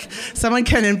like. Someone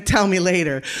can tell me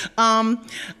later.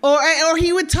 Or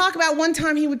he would talk about, one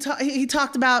time he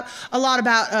talked about a lot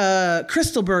about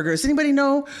Crystal Burgers. Anybody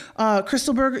know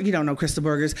Crystal Burger? You don't know Crystal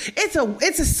Burgers.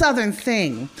 It's a Southern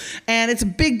thing, and it's a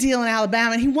big deal in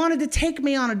Alabama. And he wanted to take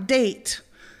me on a date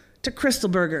to Crystal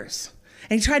Burgers.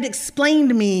 And he tried to explain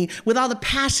to me with all the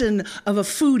passion of a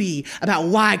foodie about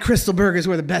why Crystal Burgers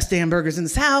were the best damn burgers in the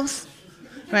South.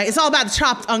 Right, it's all about the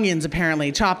chopped onions, apparently.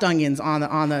 Chopped onions on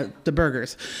the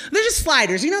burgers. They're just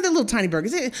sliders, they're little tiny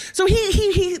burgers. So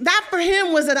he that for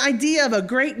him was an idea of a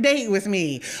great date with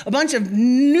me. A bunch of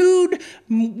nude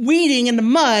weeding in the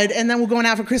mud, and then we're going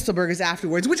out for Crystal Burgers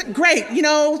afterwards, which is great,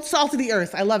 salt of the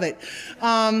earth. I love it.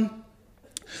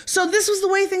 So this was the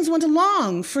way things went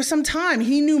along for some time.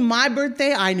 He knew my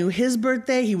birthday. I knew his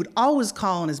birthday. He would always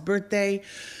call on his birthday.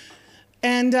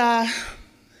 And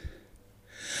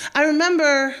I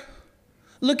remember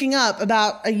looking up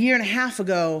about a year and a half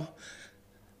ago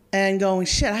and going,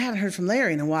 shit, I haven't heard from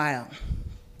Larry in a while.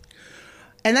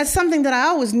 And that's something that I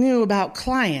always knew about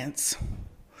clients.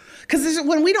 Because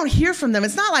when we don't hear from them,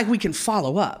 it's not like we can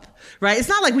follow up, right? It's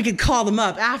not like we can call them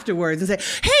up afterwards and say,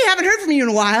 hey, I haven't heard from you in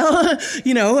a while.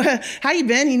 How you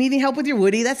been? You need any help with your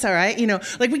Woody? That's all right.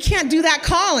 We can't do that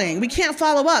calling. We can't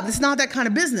follow up. It's not that kind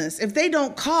of business. If they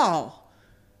don't call,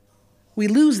 we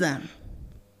lose them.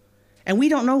 And we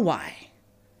don't know why.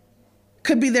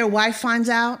 Could be their wife finds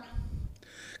out.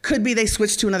 Could be they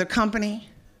switch to another company.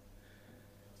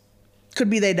 Could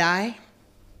be they die.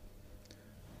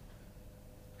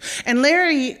 And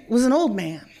Larry was an old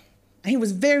man. He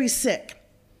was very sick,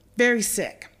 very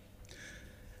sick.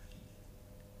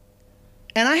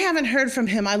 And I haven't heard from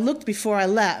him. I looked before I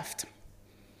left.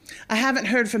 I haven't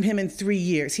heard from him in 3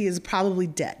 years. He is probably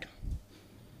dead.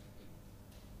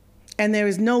 And there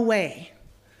is no way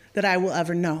that I will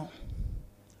ever know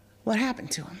what happened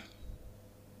to him.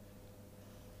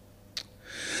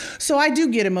 So I do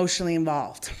get emotionally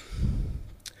involved.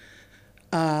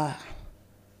 I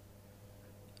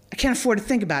can't afford to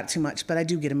think about it too much, but I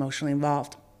do get emotionally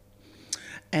involved.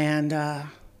 And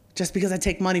just because I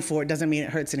take money for it doesn't mean it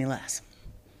hurts any less.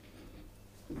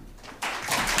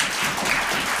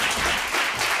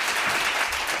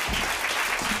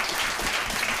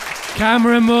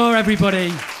 Cameron Moore,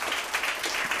 everybody.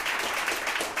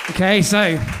 Okay,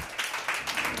 so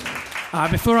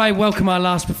before I welcome our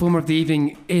last performer of the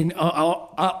evening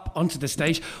up onto the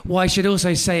stage, what I should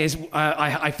also say is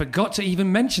I forgot to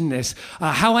even mention this.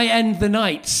 How I end the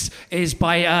nights is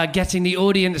by getting the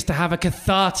audience to have a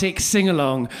cathartic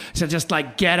sing-along. So just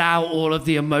get out all of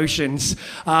the emotions.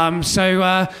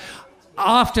 After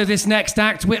this next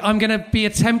act, I'm going to be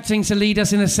attempting to lead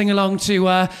us in a sing-along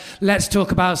to Let's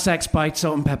Talk About Sex by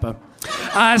Salt and Pepper.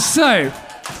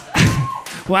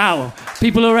 Wow,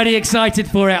 people are already excited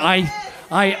for it.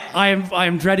 I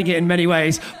am dreading it in many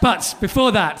ways. But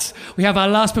before that, we have our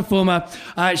last performer.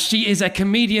 She is a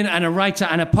comedian and a writer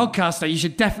and a podcaster. You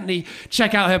should definitely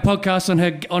check out her podcast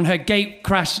on her Gate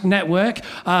Crash network.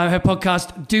 Her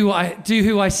podcast, Do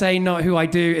Who I Say, Not Who I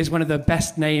Do, is one of the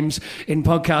best names in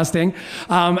podcasting.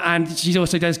 And she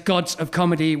also does Gods of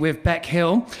Comedy with Beck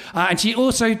Hill. And she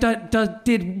also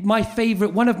did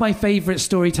one of my favourite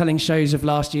storytelling shows of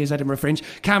last year's Edinburgh Fringe.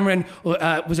 Cameron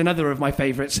was another of my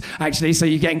favourites, actually. so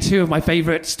you're getting two of my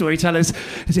favourite storytellers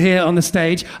here on the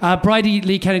stage. Bridie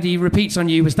Lee Kennedy Repeats on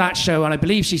You was that show, and I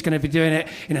believe she's going to be doing it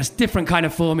in a different kind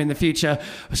of form in the future.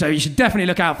 So you should definitely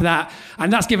look out for that.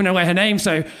 And that's giving away her name.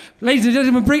 So, ladies and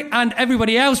gentlemen, and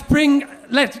everybody else,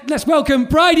 let's welcome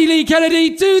Bridie Lee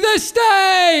Kennedy to the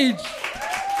stage.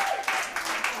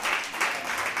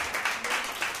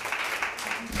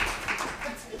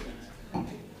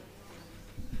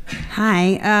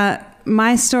 Hi.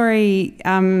 My story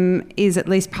is at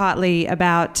least partly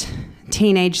about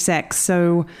teenage sex,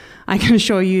 so I can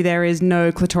assure you there is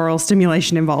no clitoral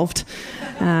stimulation involved.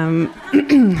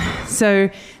 So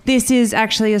this is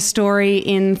actually a story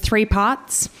in 3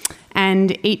 parts,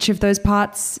 and each of those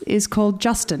parts is called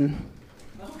Justin.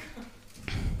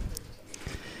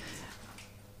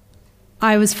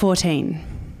 I was 14.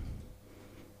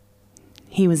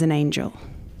 He was an angel.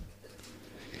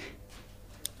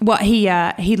 Well,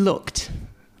 he looked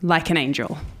like an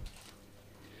angel.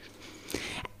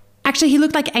 Actually, he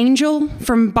looked like Angel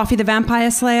from Buffy the Vampire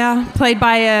Slayer, played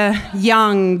by a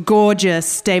young,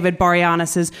 gorgeous David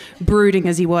Boreanaz, as brooding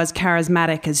as he was,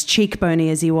 charismatic, as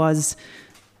cheekbony as he was,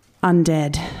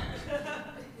 undead.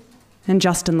 And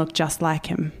Justin looked just like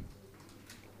him.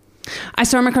 I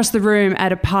saw him across the room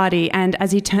at a party, and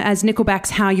as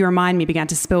Nickelback's How You Remind Me began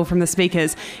to spill from the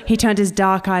speakers, he turned his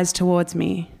dark eyes towards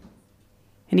me.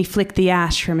 And he flicked the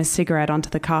ash from his cigarette onto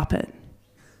the carpet.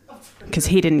 Because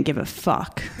he didn't give a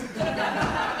fuck.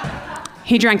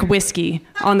 He drank whiskey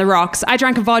on the rocks. I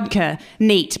drank a vodka,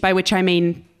 neat, by which I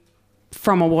mean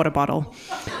from a water bottle.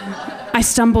 I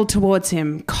stumbled towards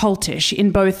him, cultish,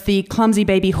 in both the clumsy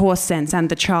baby horse sense and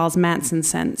the Charles Manson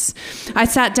sense. I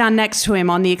sat down next to him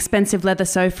on the expensive leather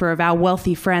sofa of our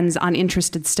wealthy friend's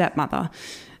uninterested stepmother.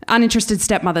 Uninterested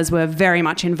stepmothers were very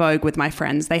much in vogue with my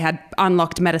friends. They had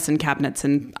unlocked medicine cabinets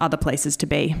and other places to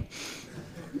be.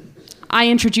 I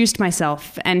introduced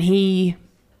myself, and he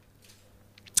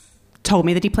told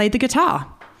me that he played the guitar.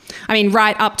 I mean,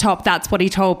 right up top, that's what he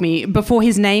told me. Before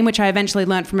his name, which I eventually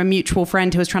learnt from a mutual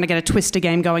friend who was trying to get a Twister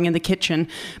game going in the kitchen.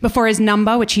 Before his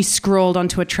number, which he scrawled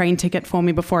onto a train ticket for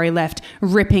me before he left,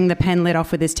 ripping the pen lid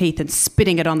off with his teeth and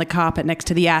spitting it on the carpet next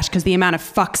to the ash, because the amount of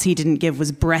fucks he didn't give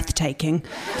was breathtaking.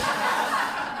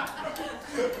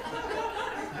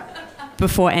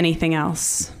 Before anything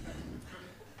else.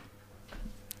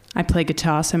 I play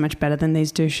guitar so much better than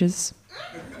these douches.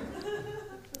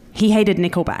 He hated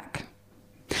Nickelback.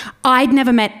 I'd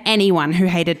never met anyone who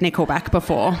hated Nickelback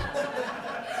before.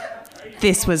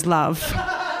 This was love.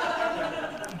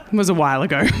 It was a while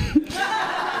ago.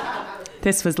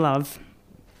 This was love.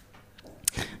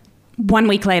 1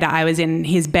 week later, I was in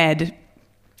his bed.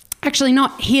 Actually,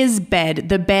 not his bed,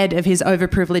 the bed of his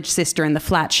overprivileged sister in the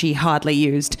flat she hardly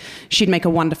used. She'd make a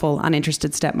wonderful,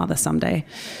 uninterested stepmother someday.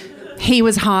 He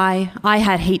was high, I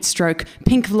had heat stroke.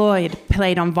 Pink Floyd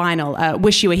played on vinyl.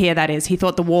 Wish You Were Here, that is. He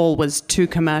thought the wall was too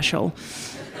commercial.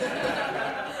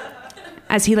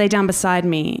 As he lay down beside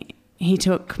me, he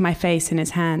took my face in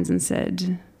his hands and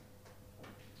said,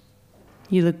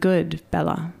 "You look good,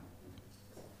 Bella."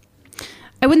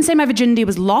 I wouldn't say my virginity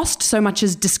was lost so much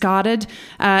as discarded.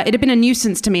 It had been a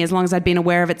nuisance to me as long as I'd been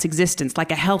aware of its existence,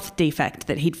 like a health defect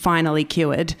that he'd finally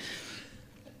cured.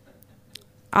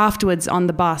 Afterwards, on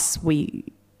the bus, we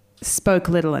spoke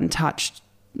little and touched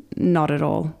not at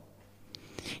all.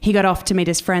 He got off to meet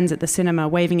his friends at the cinema,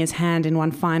 waving his hand in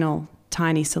one final,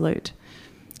 tiny salute.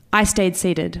 I stayed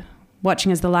seated,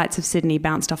 watching as the lights of Sydney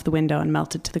bounced off the window and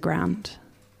melted to the ground.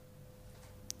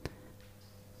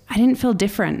 I didn't feel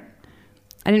different.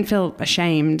 I didn't feel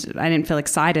ashamed. I didn't feel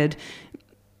excited.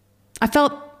 I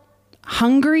felt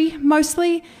hungry,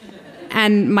 mostly,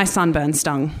 and my sunburn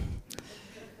stung.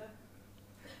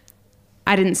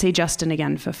 I didn't see Justin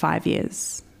again for 5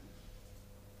 years.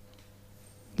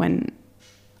 When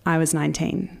I was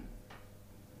 19.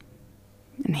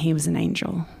 And he was an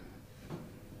angel.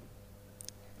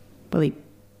 Well, he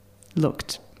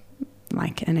looked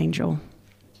like an angel.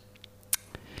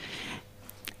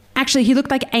 Actually, he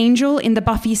looked like Angel in the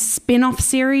Buffy spin-off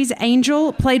series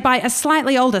Angel, played by a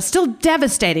slightly older, still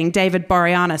devastating David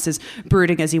Boreanaz, as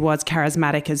brooding as he was,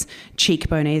 charismatic as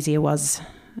cheekbone as he was,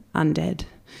 undead.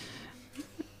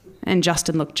 And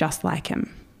Justin looked just like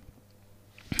him.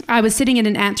 I was sitting in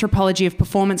an anthropology of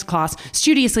performance class,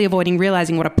 studiously avoiding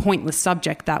realizing what a pointless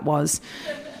subject that was.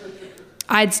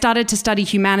 I'd started to study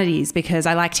humanities because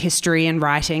I liked history and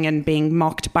writing and being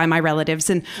mocked by my relatives,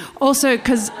 and also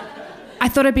because I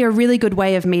thought it'd be a really good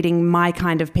way of meeting my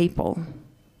kind of people.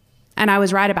 And I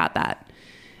was right about that.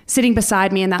 Sitting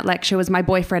beside me in that lecture was my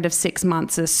boyfriend of 6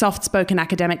 months, a soft-spoken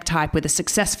academic type with a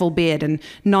successful beard and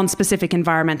non-specific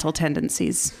environmental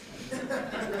tendencies.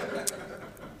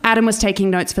 Adam was taking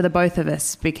notes for the both of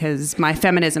us because my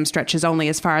feminism stretches only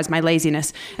as far as my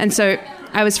laziness, and so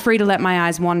I was free to let my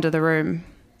eyes wander the room.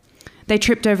 They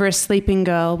tripped over a sleeping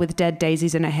girl with dead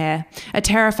daisies in her hair, a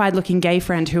terrified-looking gay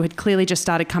friend who had clearly just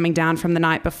started coming down from the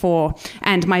night before,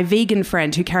 and my vegan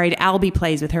friend who carried Albie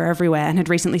plays with her everywhere and had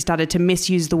recently started to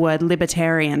misuse the word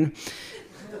libertarian.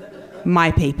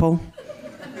 My people.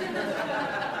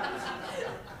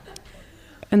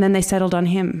 And then they settled on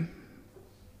him.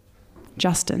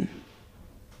 Justin.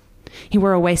 He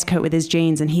wore a waistcoat with his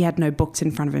jeans and he had no books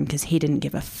in front of him because he didn't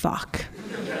give a fuck.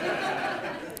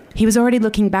 He was already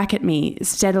looking back at me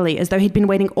steadily as though he'd been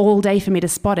waiting all day for me to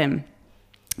spot him.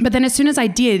 But then as soon as I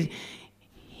did,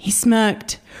 he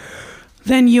smirked,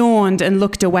 then yawned and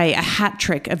looked away, a hat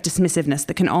trick of dismissiveness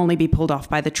that can only be pulled off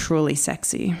by the truly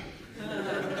sexy.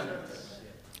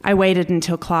 I waited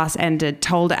until class ended,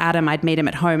 told Adam I'd meet him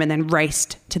at home, and then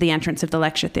raced to the entrance of the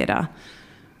lecture theatre.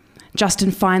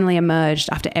 Justin finally emerged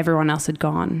after everyone else had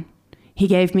gone. He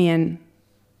gave me an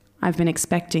 "I've been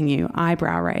expecting you"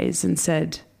 eyebrow raise and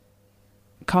said,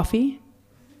 "Coffee?"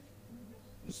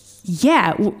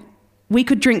 Yeah, we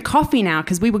could drink coffee now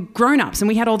because we were grown-ups and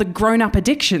we had all the grown-up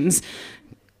addictions.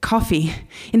 Coffee.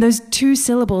 In those 2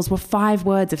 syllables were 5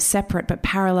 words of separate but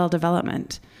parallel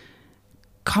development.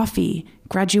 Coffee,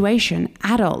 graduation,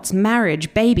 adults,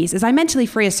 marriage, babies. As I mentally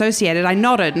free associated, I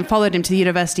nodded and followed him to the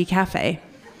university cafe.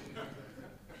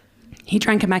 He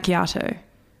drank a macchiato.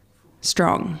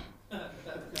 Strong.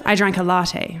 I drank a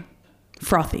latte.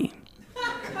 Frothy.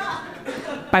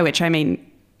 By which I mean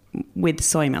with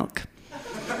soy milk.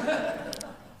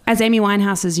 As Amy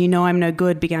Winehouse's "You Know I'm No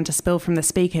Good" began to spill from the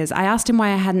speakers, I asked him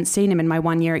why I hadn't seen him in my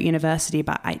 1 year at university,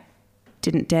 but I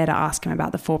didn't dare to ask him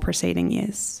about the 4 preceding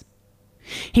years.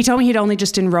 He told me he'd only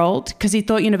just enrolled because he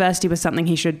thought university was something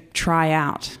he should try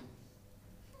out.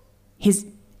 His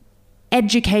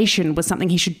education was something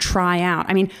he should try out.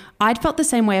 I mean, I'd felt the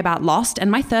same way about Lost, and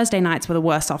my Thursday nights were the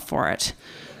worse off for it.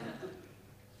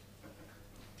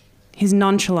 His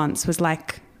nonchalance was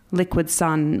like liquid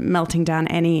sun melting down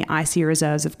any icy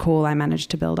reserves of cool I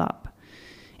managed to build up.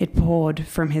 It poured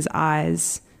from his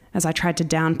eyes as I tried to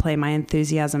downplay my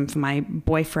enthusiasm for my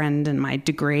boyfriend and my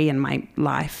degree and my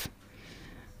life.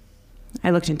 I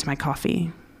looked into my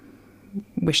coffee,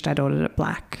 wished I'd ordered it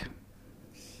black.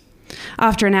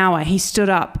 After an hour, he stood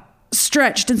up,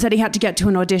 stretched, and said he had to get to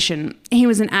an audition. He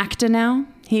was an actor now,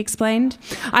 he explained.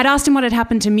 I'd asked him what had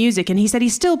happened to music, and he said he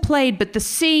still played, but the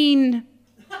scene...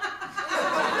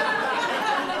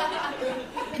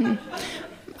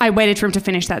 I waited for him to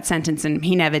finish that sentence, and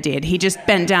he never did. He just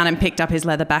bent down and picked up his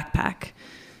leather backpack.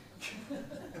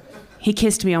 He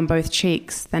kissed me on both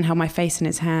cheeks, then held my face in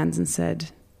his hands and said,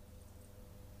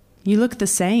 "You look the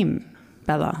same,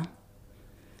 Bella."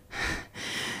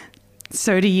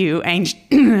 "So do you,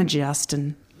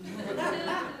 Justin."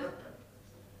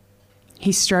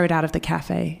 He strode out of the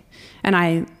cafe, and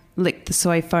I licked the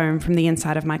soy foam from the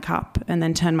inside of my cup and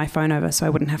then turned my phone over so I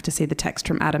wouldn't have to see the text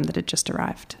from Adam that had just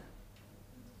arrived.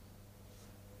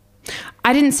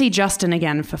 I didn't see Justin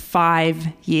again for 5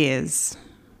 years.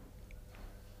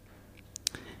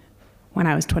 When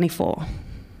I was 24.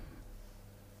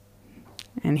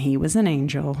 And he was an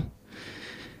angel.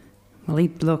 Well, he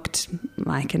looked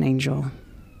like an angel.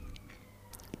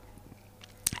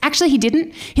 Actually, he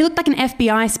didn't. He looked like an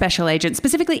FBI special agent,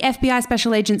 specifically FBI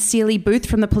Special Agent Celie Booth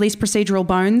from the Police Procedural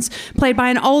Bones, played by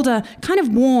an older, kind of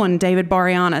worn David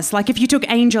Boreanaz, like if you took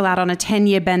Angel out on a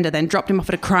 10-year bender, then dropped him off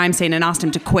at a crime scene and asked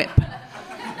him to quip.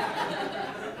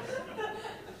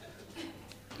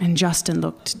 And Justin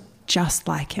looked just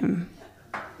like him.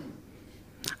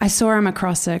 I saw him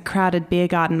across a crowded beer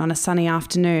garden on a sunny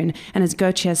afternoon, and as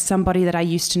Goethe, somebody that I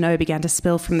used to know, began to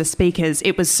spill from the speakers,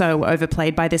 it was so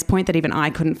overplayed by this point that even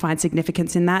I couldn't find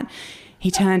significance in that.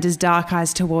 He turned his dark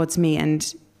eyes towards me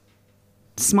and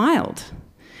smiled,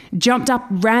 jumped up,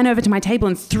 ran over to my table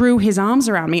and threw his arms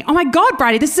around me. "Oh my God,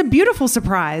 Bridie, this is a beautiful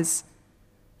surprise."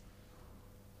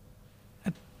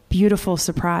 A beautiful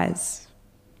surprise.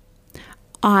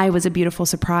 I was a beautiful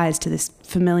surprise to this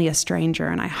familiar stranger,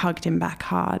 and I hugged him back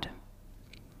hard.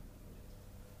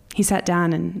 He sat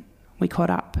down and we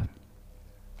caught up.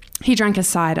 He drank a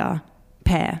cider,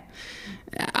 pear.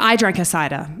 I drank a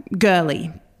cider,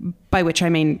 girly, by which I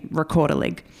mean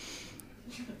recorderlig.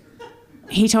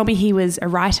 He told me he was a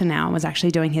writer now and was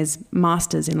actually doing his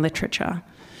master's in literature.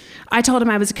 I told him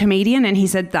I was a comedian, and he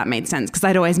said that made sense because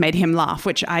I'd always made him laugh,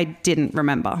 which I didn't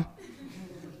remember.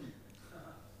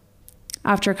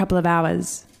 After a couple of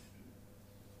hours,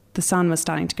 the sun was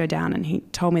starting to go down, and he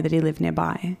told me that he lived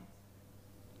nearby.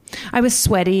 I was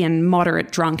sweaty and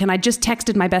moderate drunk, and I just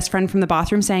texted my best friend from the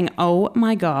bathroom saying, "Oh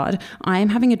my God, I am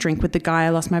having a drink with the guy I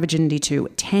lost my virginity to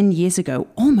 10 years ago,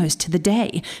 almost to the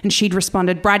day." And she'd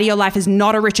responded, "Bridie, your life is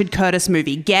not a Richard Curtis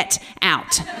movie. Get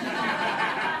out."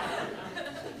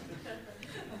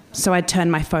 So I'd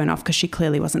turned my phone off because she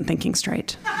clearly wasn't thinking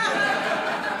straight.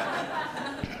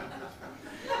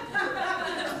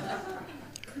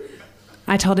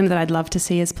 I told him that I'd love to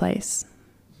see his place.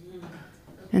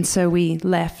 And so we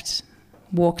left,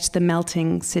 walked the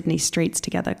melting Sydney streets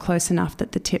together, close enough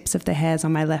that the tips of the hairs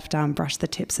on my left arm brushed the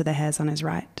tips of the hairs on his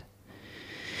right.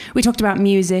 We talked about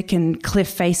music and cliff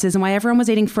faces and why everyone was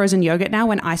eating frozen yogurt now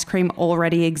when ice cream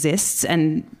already exists,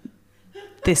 and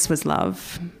this was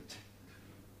love.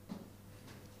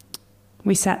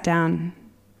 We sat down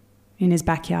in his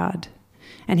backyard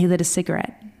and he lit a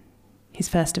cigarette, his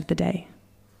first of the day.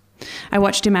 I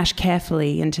watched him ash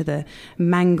carefully into the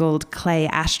mangled clay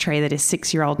ashtray that his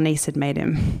 6-year-old niece had made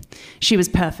him. She was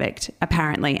perfect,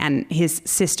 apparently, and his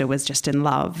sister was just in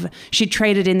love. She'd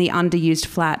traded in the underused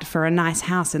flat for a nice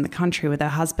house in the country with her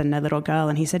husband and a little girl,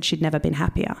 and he said she'd never been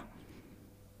happier.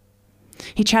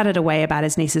 He chatted away about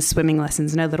his niece's swimming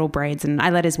lessons and her little braids, and I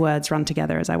let his words run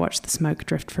together as I watched the smoke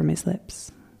drift from his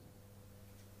lips.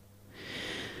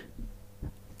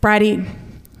 Bridie,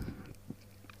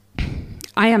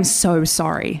 I am so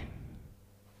sorry.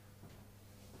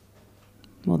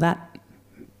 Well, that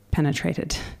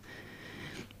penetrated.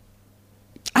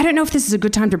 I don't know if this is a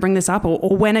good time to bring this up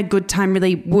or when a good time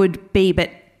really would be,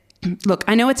 but look,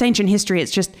 I know it's ancient history.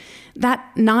 It's just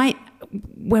that night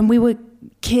when we were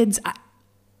kids,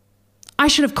 I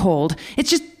should have called.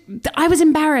 It's just, I was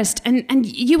embarrassed and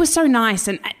you were so nice.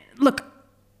 And look,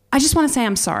 I just want to say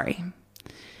I'm sorry.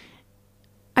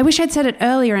 I wish I'd said it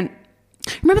earlier. And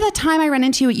remember that time I ran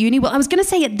into you at uni? Well, I was going to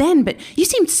say it then, but you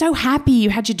seemed so happy. You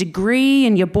had your degree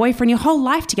and your boyfriend, your whole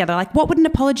life together. Like, what would an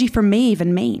apology from me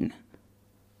even mean?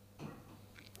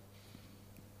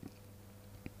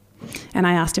 And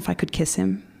I asked if I could kiss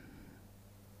him.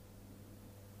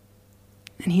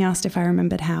 And he asked if I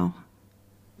remembered how.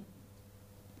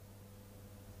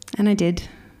 And I did.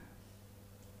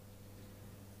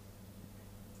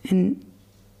 And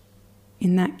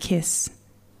in that kiss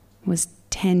was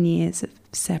 10 years of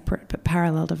separate but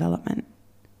parallel development.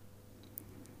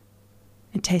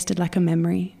 It tasted like a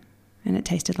memory, and it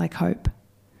tasted like hope.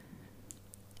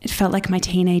 It felt like my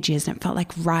teenage years, and it felt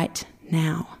like right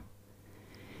now.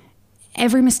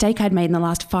 Every mistake I'd made in the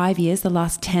last 5 years, the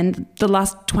last 10, the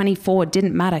last 24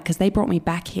 didn't matter because they brought me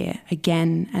back here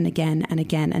again and again and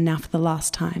again, and now for the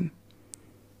last time,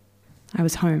 I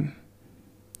was home.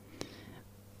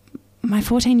 My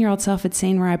 14-year-old self had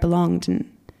seen where I belonged, and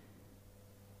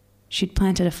she'd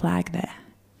planted a flag there,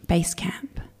 base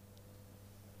camp.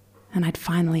 And I'd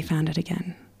finally found it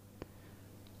again.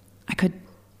 I could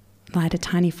light a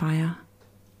tiny fire,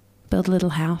 build a little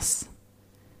house,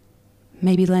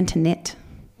 maybe learn to knit.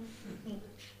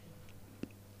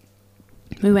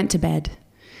 We went to bed,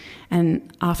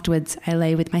 and afterwards I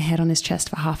lay with my head on his chest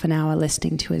for half an hour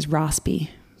listening to his raspy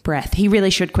breath. He really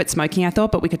should quit smoking, I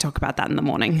thought, but we could talk about that in the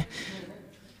morning.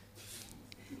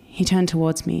 He turned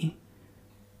towards me,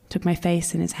 took my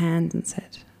face in his hands and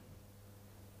said,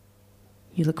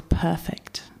 "You look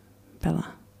perfect,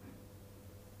 Bella.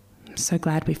 I'm so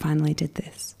glad we finally did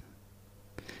this."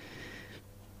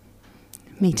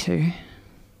 Me too.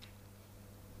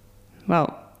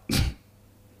 Well,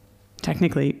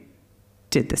 technically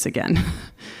did this again.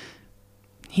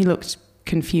 He looked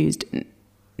confused.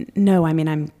 No, I mean,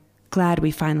 I'm glad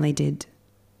we finally did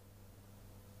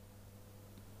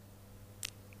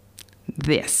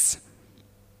this.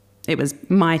 It was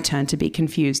my turn to be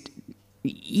confused.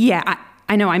 Yeah,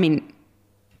 I know, I mean,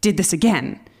 did this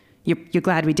again. You're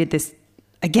glad we did this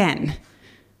again.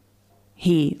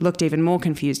 He looked even more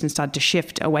confused and started to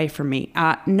shift away from me.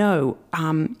 No,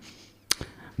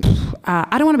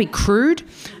 I don't want to be crude,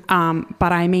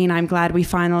 but I mean, I'm glad we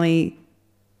finally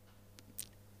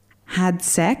had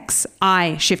sex.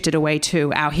 I shifted away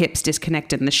too. Our hips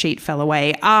disconnected and the sheet fell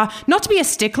away. Not to be a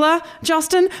stickler,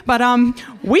 Justin, but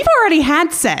we've already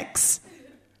had sex.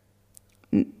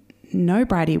 No,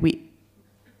 Bridie,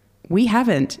 we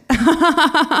haven't.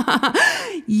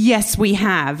 Yes, we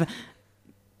have.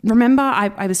 Remember,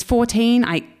 I was 14.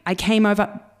 I came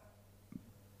over.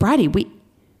 Bridie,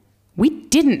 we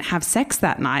didn't have sex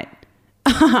that night.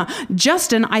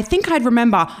 Justin, I think I'd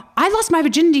remember. I lost my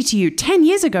virginity to you 10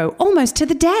 years ago, almost to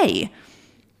the day.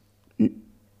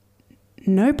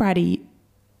 No, Bridie,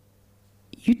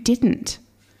 you didn't.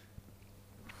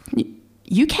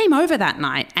 You came over that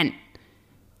night and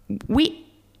we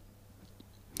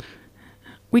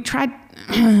tried...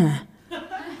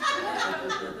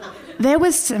 there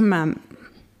was some...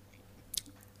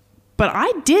 but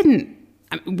I didn't.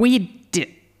 We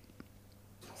did.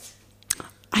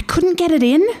 I couldn't get it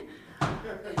in.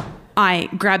 I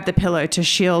grabbed the pillow to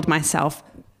shield myself.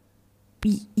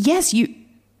 Yes, you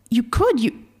could.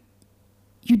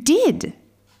 You did.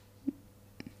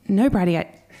 No, Brady,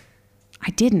 I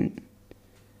didn't.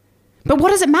 But what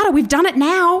does it matter? We've done it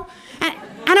now.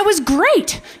 And it was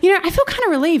great. You know, I feel kind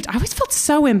of relieved. I always felt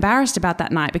so embarrassed about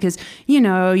that night because, you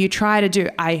know, you try to do...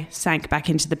 I sank back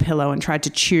into the pillow and tried to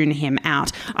tune him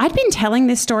out. I'd been telling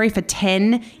this story for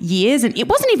 10 years and it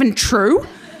wasn't even true.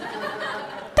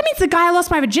 That means the guy I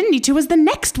lost my virginity to was the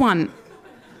next one.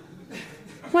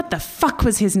 What the fuck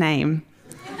was his name?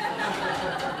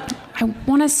 I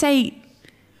want to say...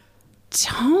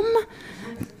 Tom?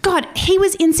 God, he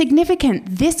was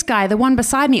insignificant. This guy, the one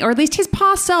beside me, or at least his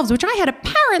past selves, which I had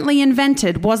apparently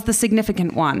invented, was the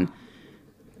significant one.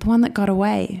 The one that got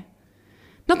away.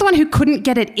 Not the one who couldn't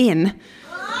get it in.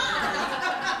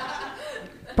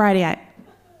 Brady, I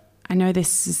know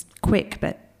this is quick,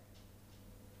 but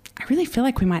I really feel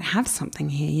like we might have something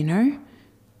here, you know?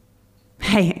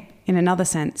 Hey, in another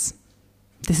sense,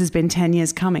 this has been 10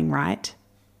 years coming, right?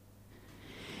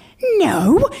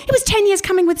 No, it was 10 years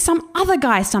coming with some other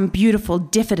guy, some beautiful,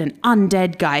 diffident,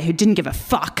 undead guy who didn't give a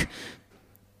fuck.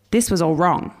 This was all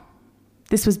wrong.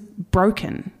 This was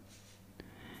broken.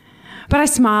 But I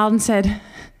smiled and said,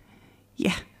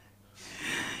 yeah,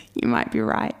 you might be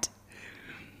right.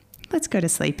 Let's go to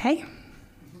sleep, hey?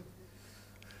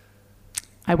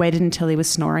 I waited until he was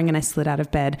snoring and I slid out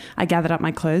of bed. I gathered up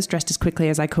my clothes, dressed as quickly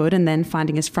as I could, and then,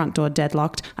 finding his front door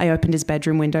deadlocked, I opened his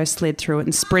bedroom window, slid through it,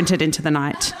 and sprinted into the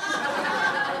night.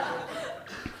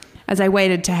 As I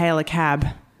waited to hail a cab,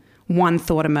 one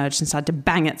thought emerged and started to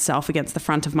bang itself against the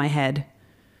front of my head.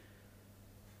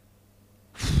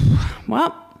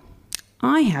 Well,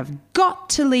 I have got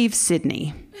to leave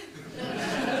Sydney.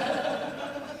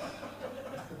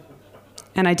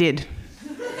 And I did.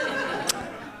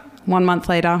 1 month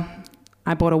later,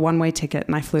 I bought a one-way ticket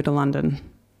and I flew to London.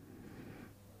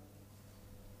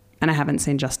 And I haven't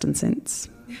seen Justin since.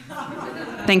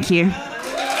 Thank you.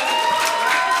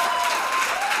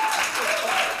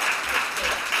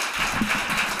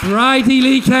 Bridie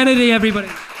Lee Kennedy, everybody.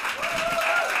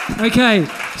 Okay,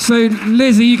 so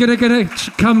Liz, are you gonna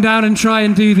come down and try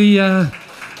and do the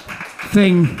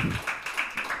thing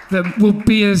that will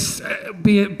be as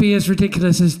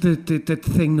ridiculous as the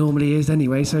thing normally is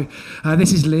anyway. So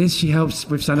this is Liz. She helps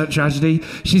with Stand Up Tragedy.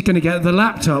 She's going to get the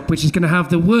laptop, which is going to have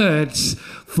the words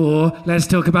for Let's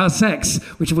Talk About Sex,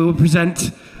 which we will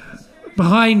present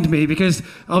behind me, because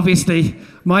obviously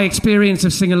my experience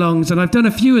of sing-alongs, and I've done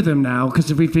a few of them now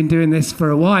because we've been doing this for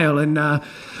a while, and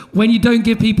when you don't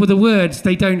give people the words,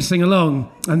 they don't sing along,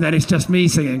 and then it's just me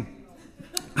singing.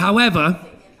 However...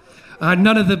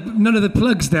 none of the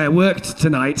plugs there worked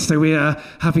tonight, so we are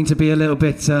having to be a little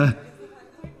bit. The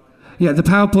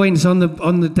PowerPoint's on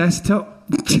the desktop.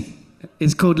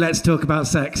 It's called Let's Talk About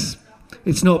Sex.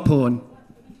 It's not porn.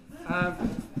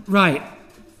 Right.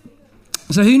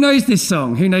 So who knows this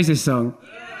song?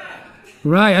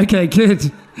 Right. Okay.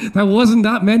 Good. That wasn't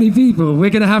that many people. We're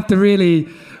gonna have to really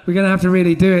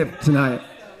do it tonight.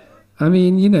 I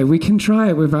mean, you know, we can try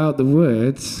it without the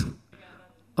words.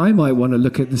 I might want to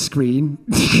look at the screen.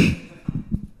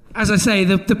 As I say,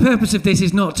 the purpose of this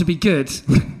is not to be good.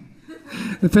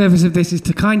 The purpose of this is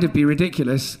to kind of be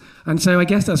ridiculous. And so I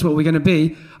guess that's what we're going to be.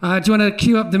 Do you want to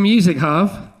cue up the music,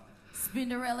 Harv?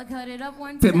 Spinderella cut it up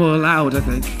one time. Bit more loud, I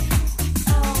think.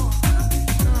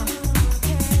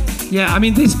 Yeah, I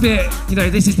mean, this bit, you know,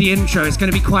 this is the intro. It's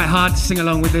going to be quite hard to sing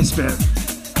along with this bit.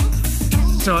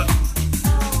 So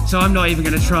I'm not even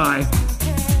going to try.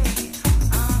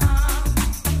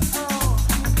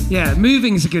 Yeah,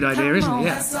 moving's a good idea, isn't it?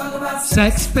 Yeah.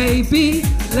 Sex, baby,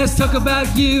 let's talk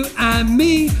about you and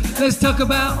me. Let's talk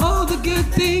about all the good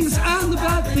things and the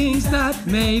bad things that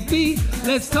may be.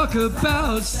 Let's talk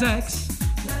about sex.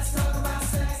 Let's talk about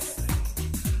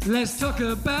sex. Let's talk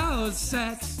about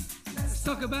sex. Let's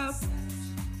talk about...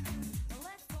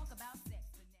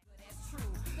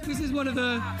 This is one of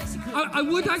the... I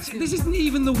would actually... This isn't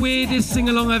even the weirdest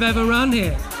sing-along I've ever run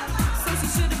here.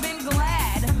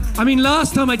 I mean,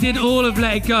 last time I did all of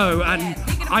Let It Go, and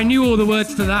I knew all the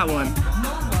words to that one.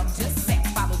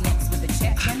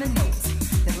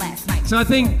 So I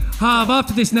think, Harv,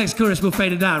 after this next chorus, we'll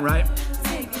fade it down, right?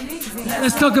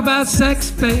 Let's talk about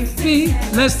sex, baby.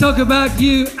 Let's talk about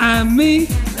you and me.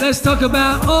 Let's talk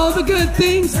about all the good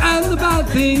things and the bad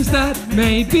things that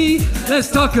may be.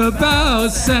 Let's talk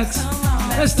about sex.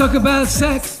 Let's talk about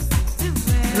sex.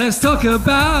 Let's talk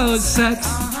about sex.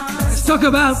 Let's talk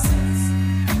about...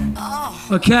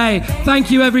 Okay, thank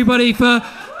you everybody for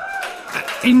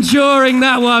enduring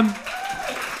that one.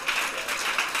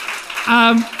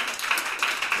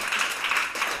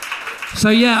 So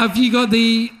yeah, have you got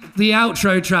the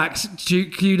outro tracks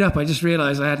queued up? I just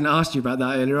realised I hadn't asked you about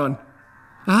that earlier on.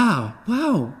 Ah,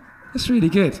 wow, that's really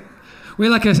good. We're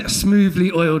like a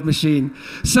smoothly oiled machine.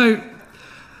 So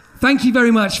thank you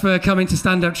very much for coming to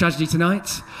Stand Up Tragedy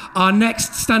tonight. Our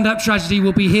next Stand Up Tragedy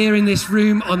will be here in this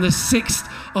room on the 6th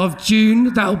of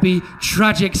June. That will be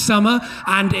Tragic Summer,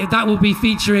 and that will be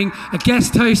featuring a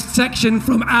guest host section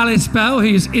from Alice Bell,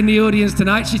 who's in the audience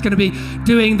tonight. She's going to be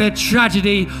doing the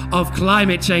tragedy of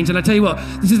climate change. And I tell you what,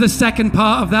 this is the second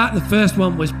part of that. The first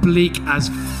one was bleak as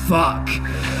fuck.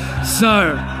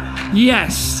 So,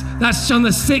 yes, that's on the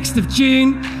 6th of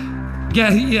June.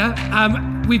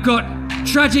 We've got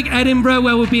Tragic Edinburgh,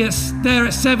 where we'll be there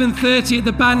at 7:30 at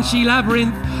the Banshee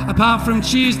Labyrinth, apart from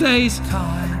Tuesdays.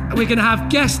 We're going to have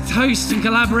guest hosts and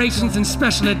collaborations and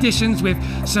special editions with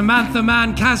Samantha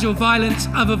Mann, Casual Violence,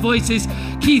 Other Voices,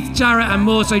 Keith Jarrett and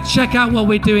more, so check out what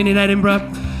we're doing in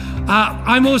Edinburgh.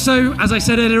 I'm also, as I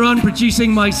said earlier on,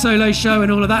 producing my solo show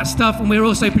and all of that stuff, and we're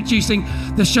also producing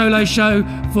the solo show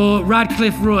for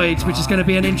Radcliffe Royds, which is going to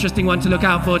be an interesting one to look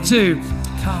out for too.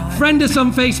 Friend us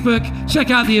on Facebook,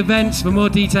 check out the events for more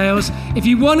details. If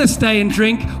you want to stay and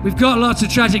drink, we've got lots of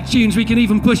tragic tunes. We can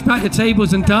even push back the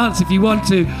tables and dance if you want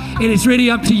to. It is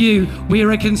really up to you. We are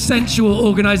a consensual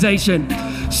organisation.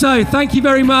 So thank you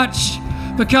very much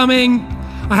for coming.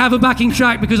 I have a backing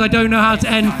track because I don't know how to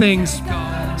end things.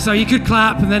 So you could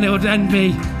clap and then it would end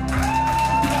me.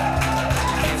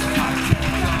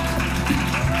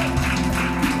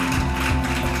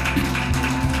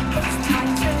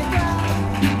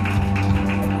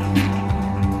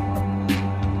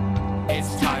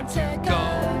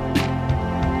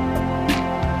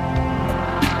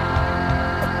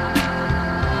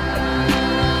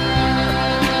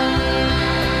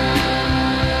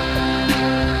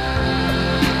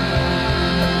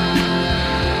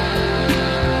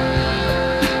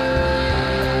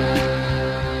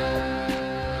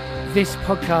 This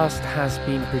podcast has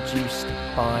been produced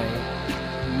by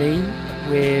me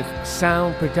with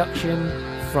sound production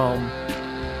from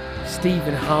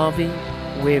Stephen Harvey,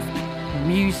 with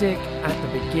music at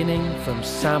the beginning from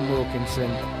Sam Wilkinson,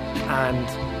 and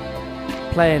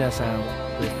playing us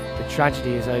out with The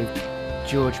Tragedy Is Over,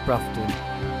 George Brufton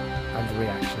and the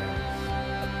Reactionaries.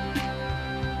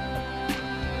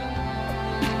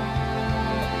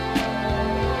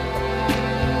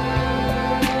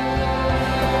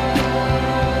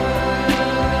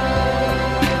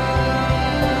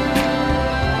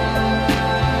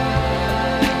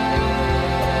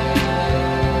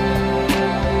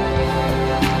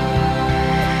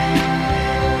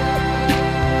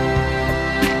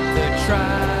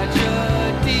 Try